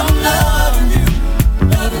 Said I'm loving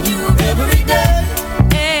you every day.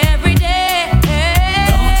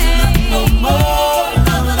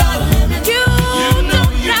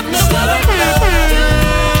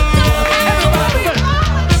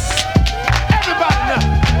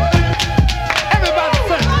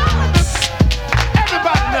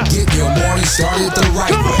 Started the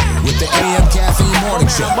right way with the AM Caffeine Morning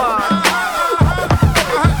Show.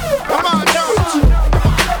 Come on, Jones.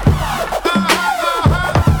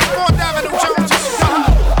 Fourth Avenue, Jones.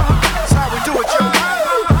 That's how we do it, y'all.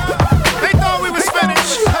 They thought we was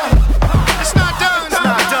finished. It's not done,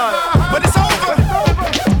 but it's over.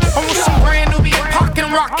 On some brand new beat, Pac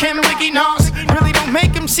and Rock and Biggie Nas. Really don't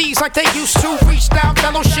make him MCs like they used to. Freestyle,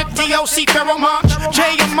 fellowship, DOC, Pharaoh March,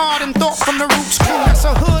 J. and Martin, Thought from the Roots crew. That's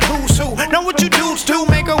a hood who's who. Know what you dudes do.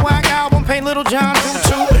 Make a whack album, pay Little John do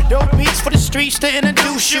too. Dope beats for the streets to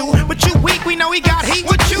introduce you. But you weak, we know he got heat.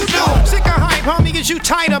 What you do? Sick of hype, homie, cause you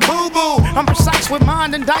tighter, boo-boo. I'm precise with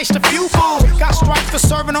mind and diced a few fools. Got stripes for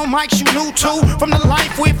serving on mics you new to. From the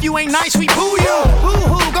life where if you ain't nice, we boo you.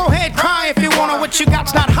 Boo-hoo, go ahead, cry if you wanna. What you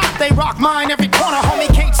got's not hot, they rock mine every corner. Homie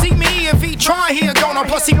can't see me if he try, he a goner.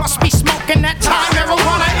 Plus he must be smoking that time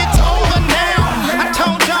marijuana. It's over now. I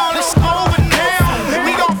told y'all it's over now.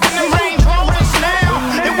 We gon' from them Range Rovers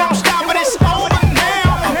now. It won't stop, but it's over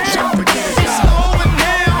now. It's over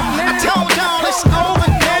now. I told y'all it's over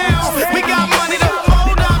now. We got money to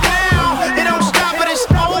hold up now. It don't stop, but it's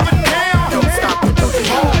over now. Don't stop, but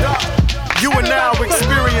hold up. You are now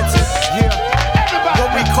experiencing what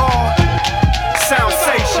we call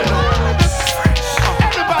Soundsational.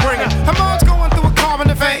 Bring it. I'm always going through a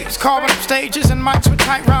carving phase, carving up stages and mics with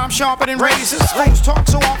tight rhymes sharper than razors. Fools talk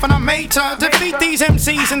so often I'm made to defeat these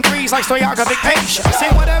MCs in threes like Stoyaga Big Patient. Say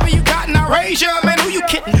whatever you got and I raise ya. Man, who you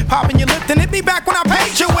kidding? Popping your lip, then hit me back when I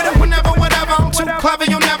paid you. With it, whenever, whatever. I'm too clever,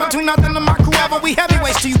 you'll never do nothing to my crew ever. We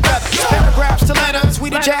heavyweights to you feathers. Paragraphs to letters, we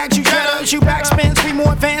the Jags, you jetters. You backspins, we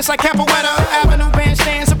more advanced like Capoeira. Avenue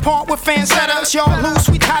bandstands apart with fan setters. Y'all loose,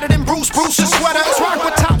 we tighter than Bruce's sweaters. Rock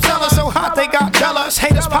with top sellers, so hot they got jealous.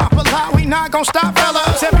 Haters pop a lot, we not gon' stop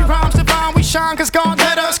fellas. Every rhyme's divine, we shine cause God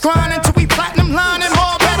let us grind until we platinum line and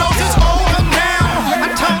more battles. It's over now. I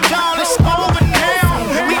told y'all it's over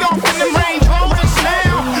now. We gon' from them Range Rovers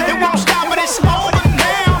now. It won't stop, but it's over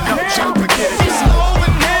now. It's over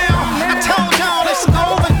now. I told y'all it's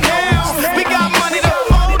over now. We got money to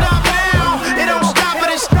hold up now. It don't stop, but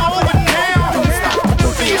it's over now.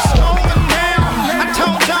 It's over now. I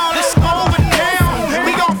told y'all it's over now.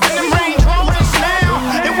 We gon' from them Range Rovers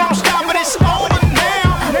now. It won't stop, but it's over now.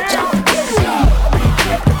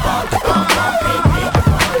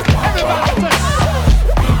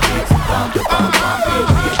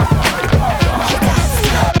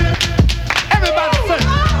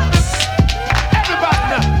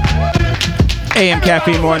 AM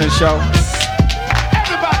Caffeine Morning Show.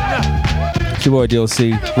 It's your boy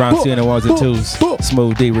DLC, Ron C and the ones and twos.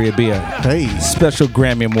 Smooth D Rhea Bia. Hey. Special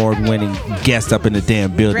Grammy Award winning guest up in the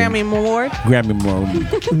damn building. Grammy Award. Grammy Award.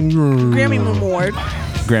 Grammy Award.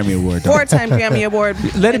 Grammy Award. Dog. 4-time Grammy Award.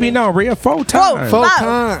 Let it be known, Rhea, 4 times. Four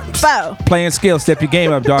times. Four. Playing skill, step your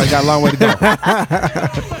game up, dog. Got a long way to go.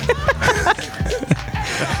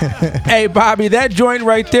 Hey, Bobby, that joint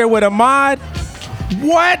right there with Ahmad.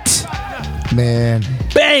 What? Man.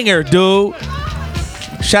 Banger, dude.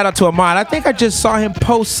 Shout out to Ahmad. I think I just saw him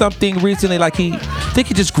post something recently, like I think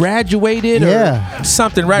he just graduated or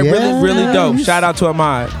something, right? Yeah. Really dope. Shout out to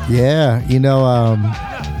Ahmad. Yeah, you know,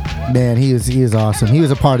 man, he is awesome. He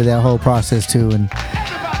was a part of that whole process too, and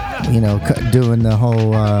you know, doing the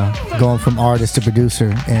whole going from artist to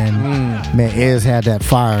producer. And man, Iz had that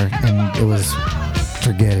fire, and it was.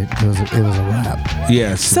 Forget it. It was a rap.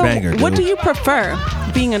 Yes, so banger. What dude. do you prefer,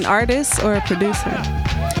 being an artist or a producer?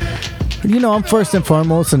 You know, I'm first and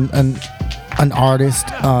foremost an artist.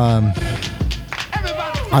 I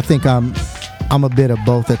think I'm a bit of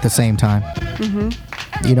both at the same time.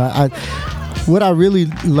 Mm-hmm. You know, what I really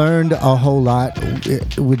learned a whole lot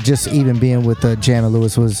with just even being with Jam and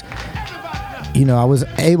Lewis was, you know, I was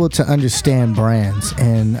able to understand brands,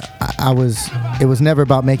 and it was never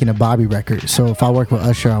about making a Bobby record. So if I worked with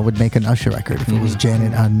Usher, I would make an Usher record. If it was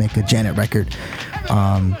Janet, I'd make a Janet record.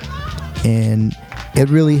 And it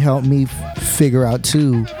really helped me figure out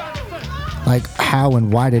too, like how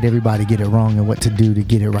and why did everybody get it wrong and what to do to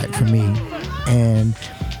get it right for me. And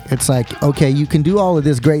it's like, okay, you can do all of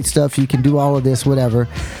this great stuff, you can do all of this, whatever,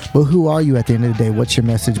 but who are you at the end of the day? What's your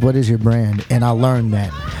message? What is your brand? And I learned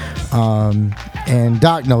that. And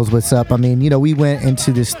Doc knows what's up. I mean, you know, we went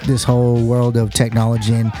into this whole world of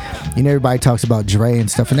technology, and you know, everybody talks about Dre and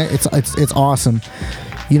stuff, and it's awesome,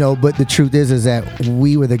 you know. But the truth is that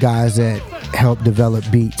we were the guys that helped develop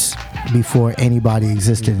beats before anybody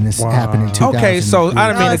existed, and this happened in 2000. Okay, so I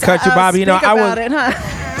didn't mean to cut you, Bobby. You know,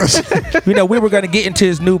 you know, we were going to get into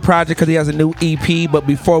his new project because he has a new EP. But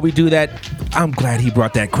before we do that, I'm glad he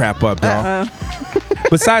brought that crap up, dog.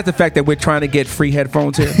 Besides the fact that we're trying to get free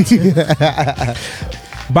headphones here,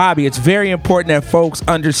 Bobby, it's very important that folks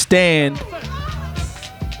understand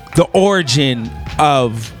the origin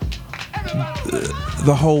of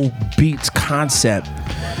the whole Beats concept.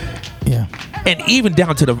 Yeah. And even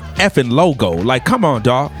down to the effing logo. Like, come on,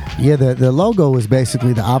 dog. Yeah, the logo is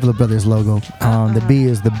basically the Avila Brothers logo. The B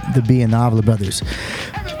is the B in the Avila Brothers.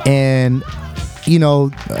 And, you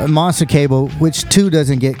know, Monster Cable, which too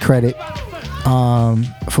doesn't get credit.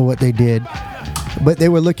 for what they did. But they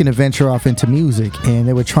were looking to venture off into music, and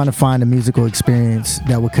they were trying to find a musical experience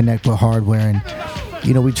that would connect with hardware.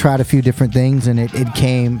 And we tried a few different things, and it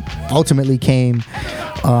ultimately came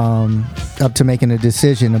up to making a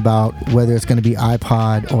decision about whether it's going to be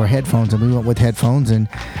iPod or headphones. And we went with headphones. And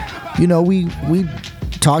we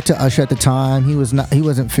talked to Usher at the time. He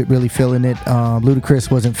wasn't really feeling it.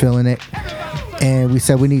 Ludacris wasn't feeling it, and we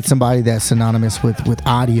said we need somebody that's synonymous with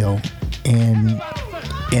audio and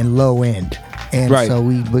low end. And so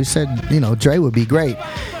we said, Dre would be great.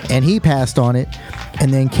 And he passed on it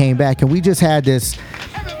and then came back. And we just had this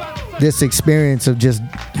experience of just,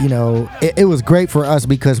 it was great for us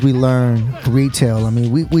because we learned retail. I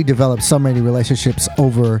mean, we developed so many relationships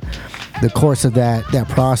over the course of that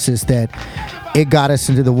process that it got us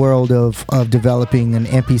into the world of developing an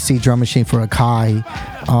MPC drum machine for Akai,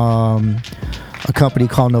 a company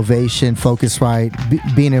called Novation,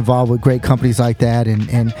 Focusrite, being involved with great companies like that.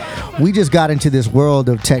 And we just got into this world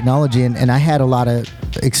of technology, and I had a lot of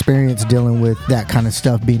experience dealing with that kind of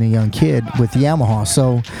stuff being a young kid with Yamaha.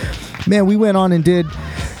 So, man, we went on and did,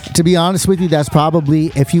 to be honest with you, that's probably,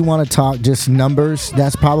 if you want to talk just numbers,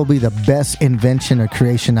 that's probably the best invention or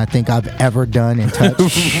creation I think I've ever done and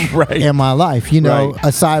touched in my life.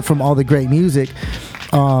 Aside from all the great music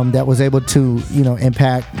that was able to,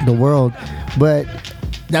 impact the world. But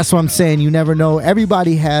that's what I'm saying. You never know.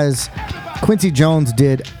 Everybody has. Quincy Jones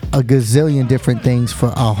did a gazillion different things for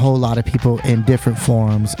a whole lot of people in different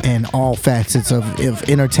forms and all facets of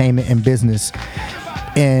entertainment and business.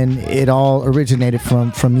 And it all originated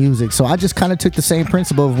from music. So I just kind of took the same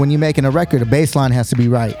principle of when you're making a record, the bass line has to be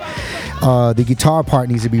right. The guitar part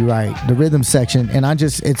needs to be right. The rhythm section. And I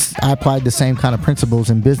applied the same kind of principles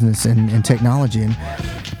in business and technology. And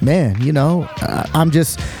man, I'm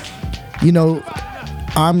just,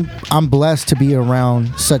 I'm blessed to be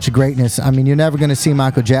around such greatness. I mean, you're never going to see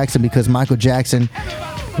Michael Jackson because Michael Jackson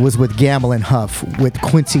was with Gamble and Huff, with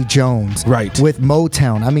Quincy Jones, with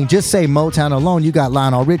Motown. I mean, just say Motown alone. You got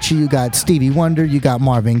Lionel Richie, you got Stevie Wonder, you got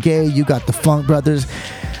Marvin Gaye, you got the Funk Brothers.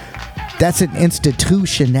 That's an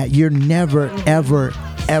institution that you're never, ever,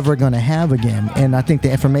 ever going to have again. And I think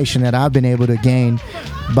the information that I've been able to gain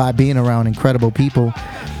by being around incredible people,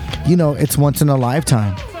 it's once in a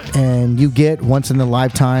lifetime. And you get once in a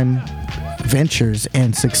lifetime ventures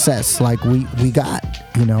and success like we got.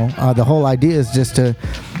 The whole idea is just to,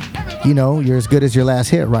 you're as good as your last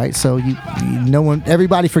hit, right? So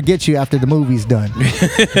everybody forgets you after the movie's done.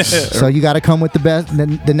 So you got to come with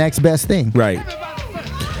the next best thing. Right.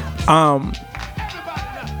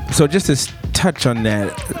 So just to touch on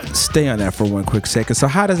that, stay on that for one quick second. So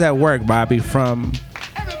how does that work, Bobby, from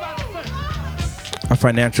a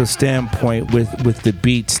financial standpoint with the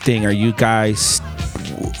Beats thing? Were you guys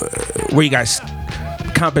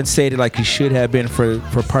compensated like you should have been for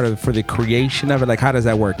the creation of it? Like, how does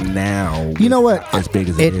that work now? You know what? As big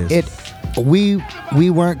as it is. We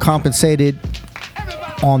weren't compensated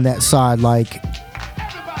on that side like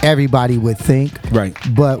everybody would think. Right.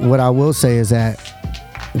 But what I will say is that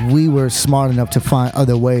we were smart enough to find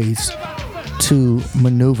other ways to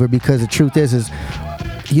maneuver, because the truth is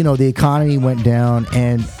the economy went down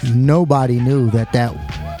and nobody knew that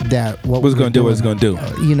what was going to do what it was going to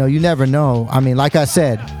do. You never know. I mean, like I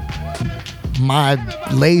said, my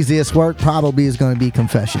laziest work probably is going to be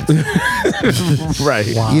confessions. Right.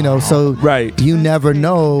 Wow. So you never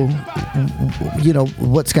know,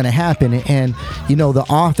 what's going to happen. And, the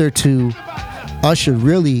author to Usher,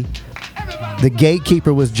 really, the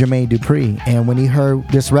gatekeeper was Jermaine Dupri. And when he heard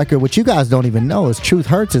this record, which you guys don't even know, is Truth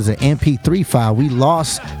Hurts is an MP3 file. We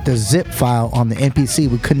lost the zip file on the MPC.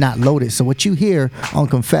 We could not load it. So what you hear on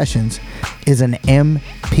Confessions is an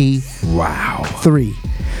MP3.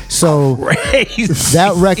 So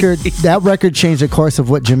that record changed the course of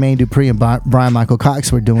what Jermaine Dupri and Brian Michael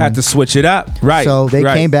Cox were doing. Had to switch it up. Right. So they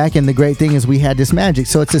came back, and the great thing is we had this magic.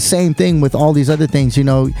 So it's the same thing with all these other things.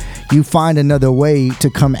 You find another way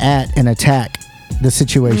to come at and attack the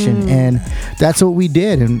situation. And that's what we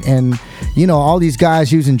did. And all these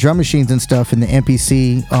guys using drum machines and stuff in the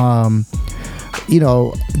MPC,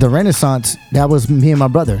 the Renaissance, that was me and my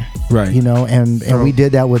brother. Right. And we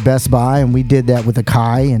did that with Best Buy, and we did that with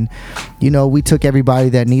Akai, and we took everybody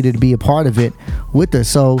that needed to be a part of it with us.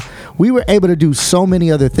 So we were able to do so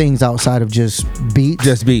many other things outside of just beats.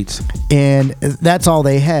 Just beats. And that's all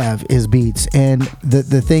they have is beats. And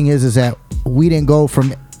the thing is that we didn't go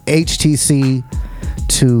from HTC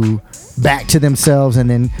to back to themselves and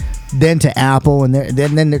then then to Apple, and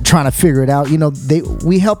then they're trying to figure it out. You know,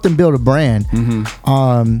 we helped them build a brand.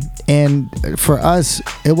 And for us,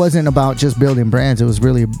 it wasn't about just building brands. It was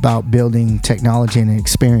really about building technology and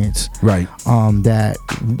experience, right?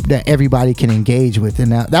 That everybody can engage with,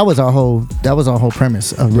 and that was our whole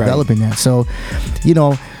premise of developing that. So, you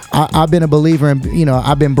know, I've been a believer in, you know,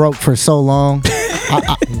 I've been broke for so long.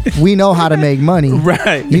 We know how to make money,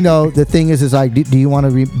 right? You know, the thing is like, do you want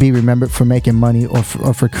to be remembered for making money or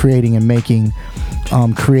for creating and making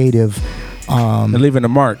creative? And leaving a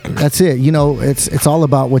mark. That's it. You know, it's all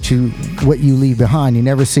about what you leave behind. You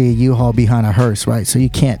never see a U-Haul behind a hearse, right? So you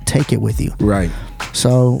can't take it with you. Right.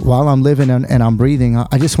 So while I'm living and I'm breathing,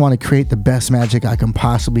 I just want to create the best magic I can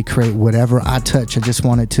possibly create. Whatever I touch, I just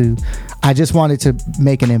wanted to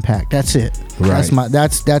make an impact. That's it. Right.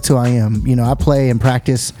 That's who I am. You know, I play and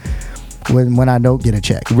practice when I don't get a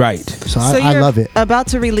check. Right. So I love it. About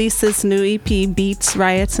to release this new EP, Beats,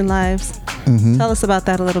 Riots, and Lives. Tell us about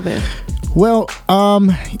that a little bit. Well,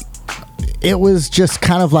 it was just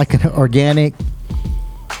kind of like an organic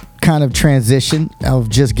kind of transition of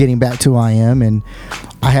just getting back to who I am, and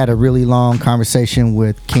I had a really long conversation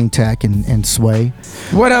with King Tech and Sway.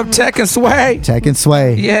 What up, Tech and Sway? Tech and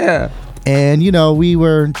Sway. Yeah. And, you know, we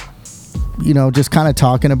were, you know, just kind of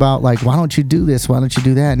talking about, like, why don't you do this? Why don't you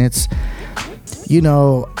do that? And it's, you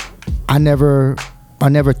know, I never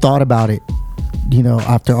thought about it, you know,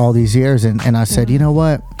 after all these years. And I said, you know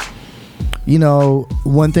what? You know,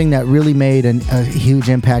 one thing that really made a huge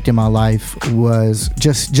impact in my life was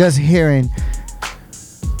just hearing,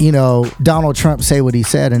 you know, Donald Trump say what he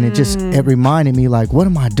said, and it reminded me, like, what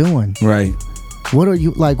am I doing? Right. What are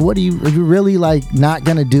you like? Are you really like not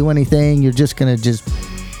gonna do anything? You're just gonna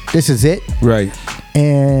this is it? Right.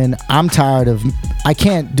 And I'm tired of. I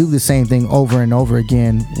can't do the same thing over and over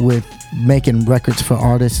again with making records for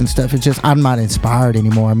artists and stuff. It's just I'm not inspired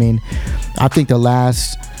anymore. I mean, I think the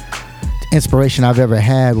last inspiration I've ever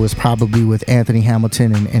had was probably with Anthony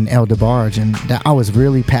Hamilton and El DeBarge, and that I was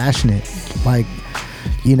really passionate, like,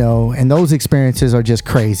 you know, and those experiences are just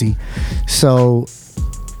crazy. So,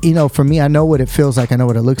 you know, for me, I know what it feels like, I know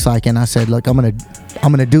what it looks like, and I said, look, I'm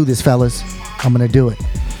gonna do this, fellas. I'm gonna do it.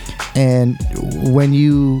 And when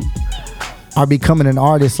you are becoming an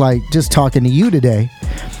artist, like just talking to you today,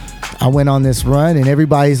 I went on this run, and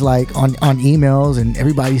everybody's like on emails, and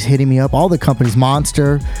everybody's hitting me up. All the companies,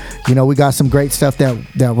 Monster, you know, we got some great stuff that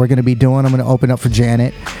we're going to be doing. I'm going to open up for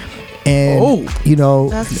Janet. And, you know,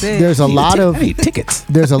 there's a lot of tickets.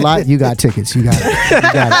 There's a lot. You got tickets. You got it. You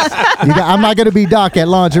got it. I'm not going to be Doc at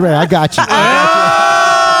lingerie. I got you.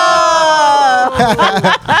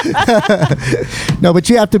 No, but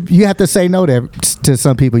you have to say no to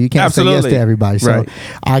some people. You can't say yes to everybody. So right.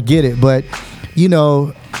 I get it. But, you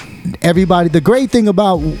know, everybody, the great thing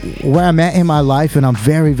about where I'm at in my life, and I'm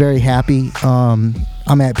very, very happy,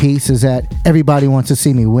 I'm at peace, is that everybody wants to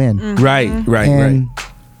see me win. Mm-hmm. Right. And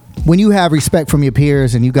when you have respect from your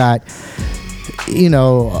peers, and you got, you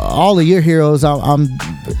know, all of your heroes, I'm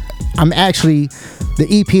actually, the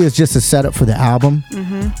EP is just a setup for the album.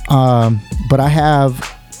 But I have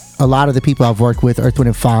a lot of the people I've worked with, Earth,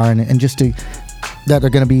 Wind & Fire, and just that are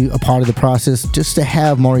going to be a part of the process, just to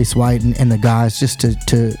have Maurice White and the guys just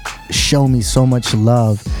to show me so much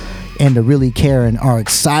love and to really care and are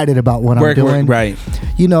excited about what I'm doing. Right.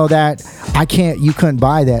 You know, that you couldn't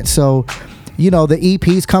buy that. So, you know, the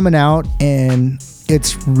EP's coming out, and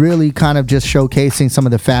it's really kind of just showcasing some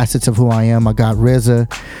of the facets of who I am. I got RZA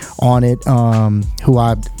on it, who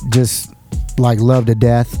I just like love to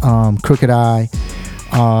death, Crooked Eye,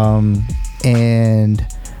 and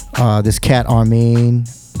this cat Armin,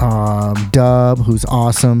 Dub, who's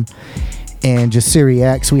awesome, and just Siri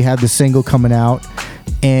X. We have the single coming out,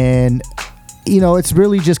 and you know, it's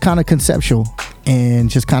really just kind of conceptual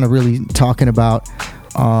and just kind of really talking about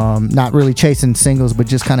not really chasing singles, but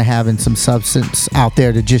just kind of having some substance out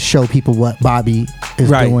there to just show people what Bobby is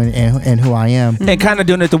doing and who I am, and kind of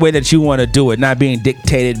doing it the way that you want to do it, not being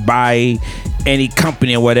dictated by any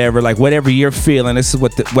company or whatever. Like, whatever you're feeling, this is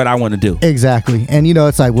what I want to do. Exactly. And you know,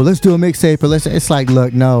 it's like, well, let's do a mixtape, or it's like,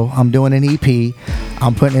 look, no, I'm doing an EP,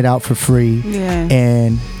 I'm putting it out for free,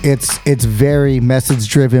 and it's very message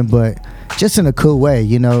driven, but just in a cool way.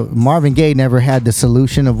 You know, Marvin Gaye never had the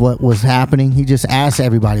solution of what was happening. He just asked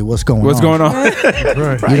everybody what's going on. What's going on? Right.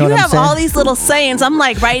 You know you what have all these little sayings. I'm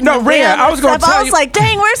like writing. No, Rhea, I was going to tell you. I was like,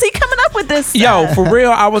 dang, where's he coming up up with this stuff? Yo, for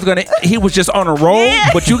real, I was gonna. He was just on a roll,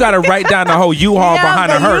 but you gotta write down the whole U-Haul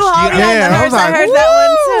behind the hearse. I was like, I heard that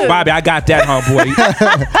one too. Bobby, I got that,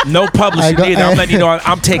 homeboy. No publishing either. I'm letting you know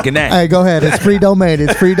I'm taking that. Hey, go ahead. It's free domain.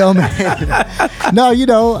 It's free domain. No, you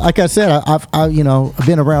know, like I said, I've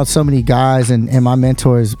been around so many guys, and my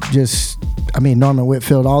mentors Norman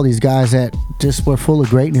Whitfield, all these guys that just were full of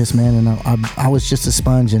greatness, man. And I was just a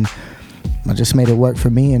sponge, and I just made it work for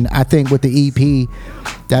me. And I think with the EP,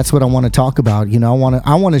 that's what I want to talk about. You know,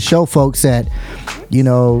 I want to show folks that, you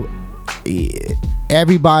know,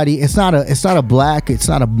 everybody, it's not a black, it's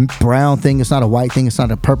not a brown thing, it's not a white thing, it's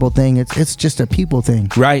not a purple thing, it's just a people thing,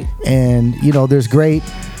 right? And you know, there's great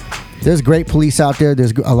police out there,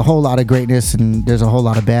 there's a whole lot of greatness, and there's a whole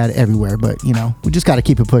lot of bad everywhere, but you know, we just got to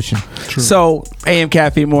keep it pushing. True. So AM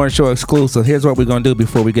Caffeine Morning Show exclusive, here's what we're gonna do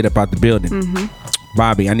before we get up out the building.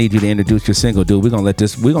 Bobby, I need you to introduce your single, dude. We're gonna let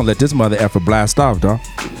this mother effer blast off, dog.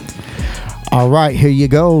 All right, here you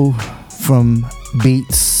go. From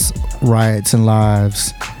Beats, Riots, and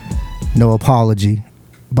Lives, No Apology,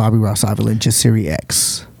 Bobby Ross Avila, just Series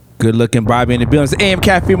X. Good looking Bobby in the building. It's AM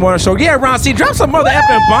Caffeine Morning Show. Yeah, Ron C, drop some mother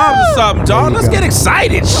effing bombs or something, dog. Let's get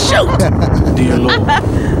excited. Shoot. Dear Lord,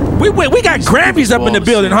 we got Grammys up in the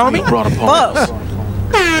building, homie. Look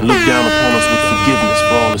down upon us with forgiveness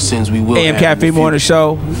for all the sins we will AM Caffeine Morning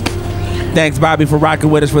Show. Thanks, Bobby, for rocking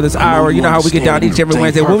with us for this hour. You know how we get down each every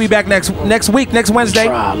Wednesday. We'll be back next week, next Wednesday.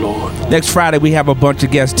 Next Friday, we have a bunch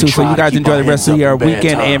of guests, too. So you guys enjoy the rest of your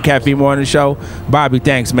weekend. AM Caffeine Morning Show. Bobby,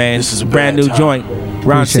 thanks, man. This is a brand new joint.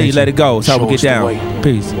 Ron C, let it go. That's how we get down.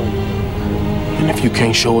 Peace. And if you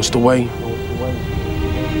can't show us the way,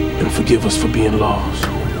 then forgive us for being lost.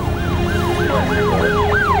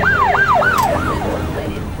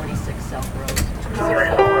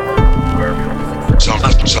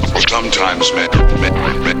 Sometimes men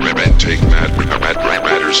take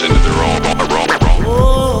matters into their own.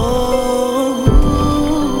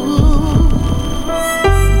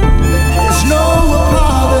 There's no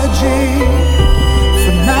apology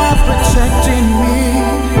for not protecting me.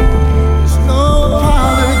 There's no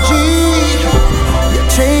apology. You're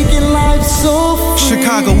taking life so free.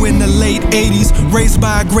 Chicago in the late 80s, raised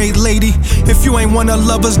by a great lady. If you ain't one of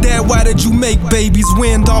lovers, dad, why did you make babies?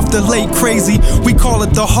 Wind off the lake crazy, we call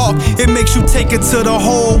it the hawk. It makes you take it to the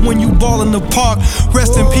hole when you ball in the park.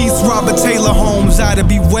 Rest in peace, Robert Taylor Holmes, Ida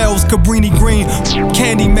B. Wells, Cabrini Green,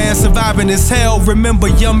 Candyman surviving his hell. Remember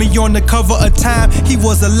Yummy on the cover of Time, he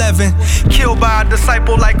was 11. Killed by a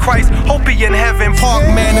disciple like Christ, hope he in heaven.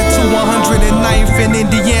 Parkman into 109th in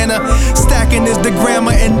Indiana, stacking his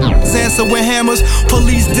grammar and answer with hammers.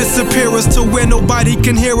 Police disappear us to where nobody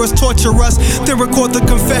can hear us, torture us, then record the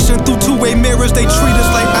confession through two-way mirrors. They treat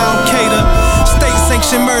us like Al-Qaeda.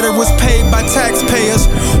 State-sanctioned murder was paid by taxpayers.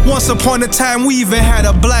 Once upon a time, we even had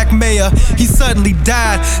a black mayor. He suddenly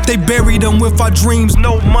died. They buried him with our dreams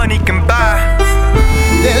no money can buy.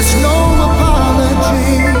 There's no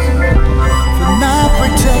apology for not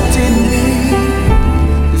protecting me.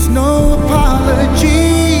 There's no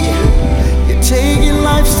apology. You're taking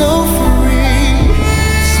life so free.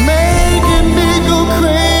 It's making me go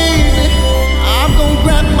crazy. I'm gonna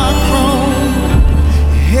grab my crown.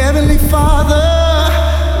 Heavenly Father,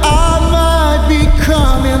 I might be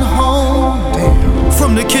coming home.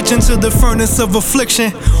 From the kitchen to the furnace of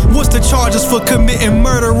affliction. What's the charges for committing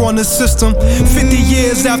murder on the system? 50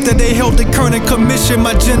 years after they held the Kerner Commission,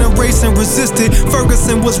 my generation resisted.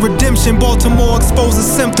 Ferguson was redemption. Baltimore exposed the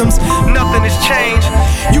symptoms. Nothing has changed.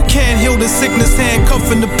 You can't heal the sickness,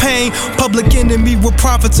 handcuffing the pain. Public enemy with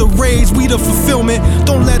prophets of rage. We the fulfillment.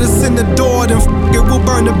 Don't let us in the door, then it will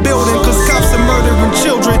burn the building. Cause cops are murdering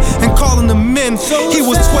children and calling them men. He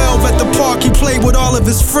was 12 at the park, he played with all of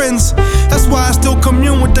his friends. That's why I still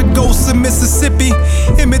commune with the ghosts of Mississippi.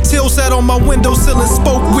 Emmett Till sat on my windowsill and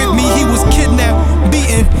spoke with me. He was kidnapped,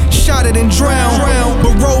 beaten, shot at and drowned,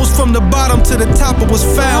 but rose from the bottom to the top and was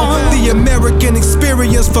found. The American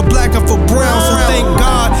experience for black and for brown. So thank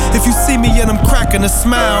God if you see me and I'm cracking a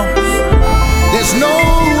smile. There's no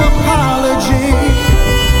apology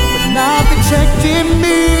for not protecting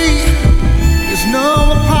me. There's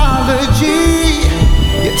no apology.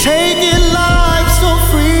 You're taking life